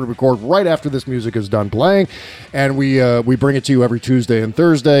show that we record right after this music is done playing. And we bring it to you every Tuesday and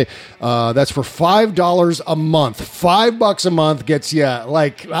Thursday. That's for $5 a month. $5 a month gets you,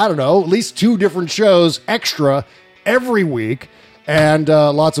 at least 2 different shows extra every week. And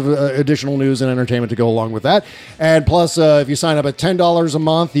lots of additional news and entertainment to go along with that. And plus, if you sign up at $10 a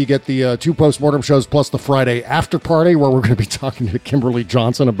month, you get the 2 postmortem shows plus the Friday after party, where we're going to be talking to Kimberly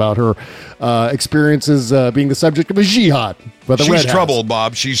Johnson about her experiences being the subject of a jihad. She's trouble,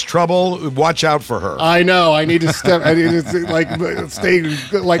 Bob. She's trouble. Watch out for her. I know. I need to stay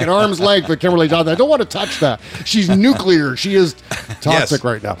like an arm's length with Kimberly Johnson. I don't want to touch that. She's nuclear. She is toxic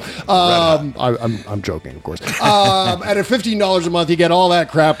right now. I'm joking, of course. And at $15 a month, you get all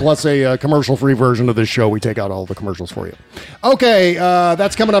that crap plus a commercial-free version of this show. We take out all the commercials for you. Okay,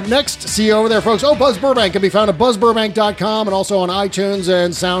 that's coming up next. See you over there, folks. Oh, Buzz Burbank can be found at buzzburbank.com and also on iTunes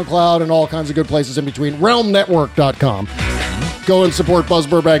and SoundCloud and all kinds of good places in between. RealmNetwork.com. Go and support Buzz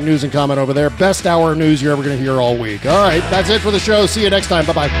Burbank News and comment over there. Best hour of news you're ever going to hear all week. All right, that's it for the show. See you next time.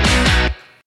 Bye-bye.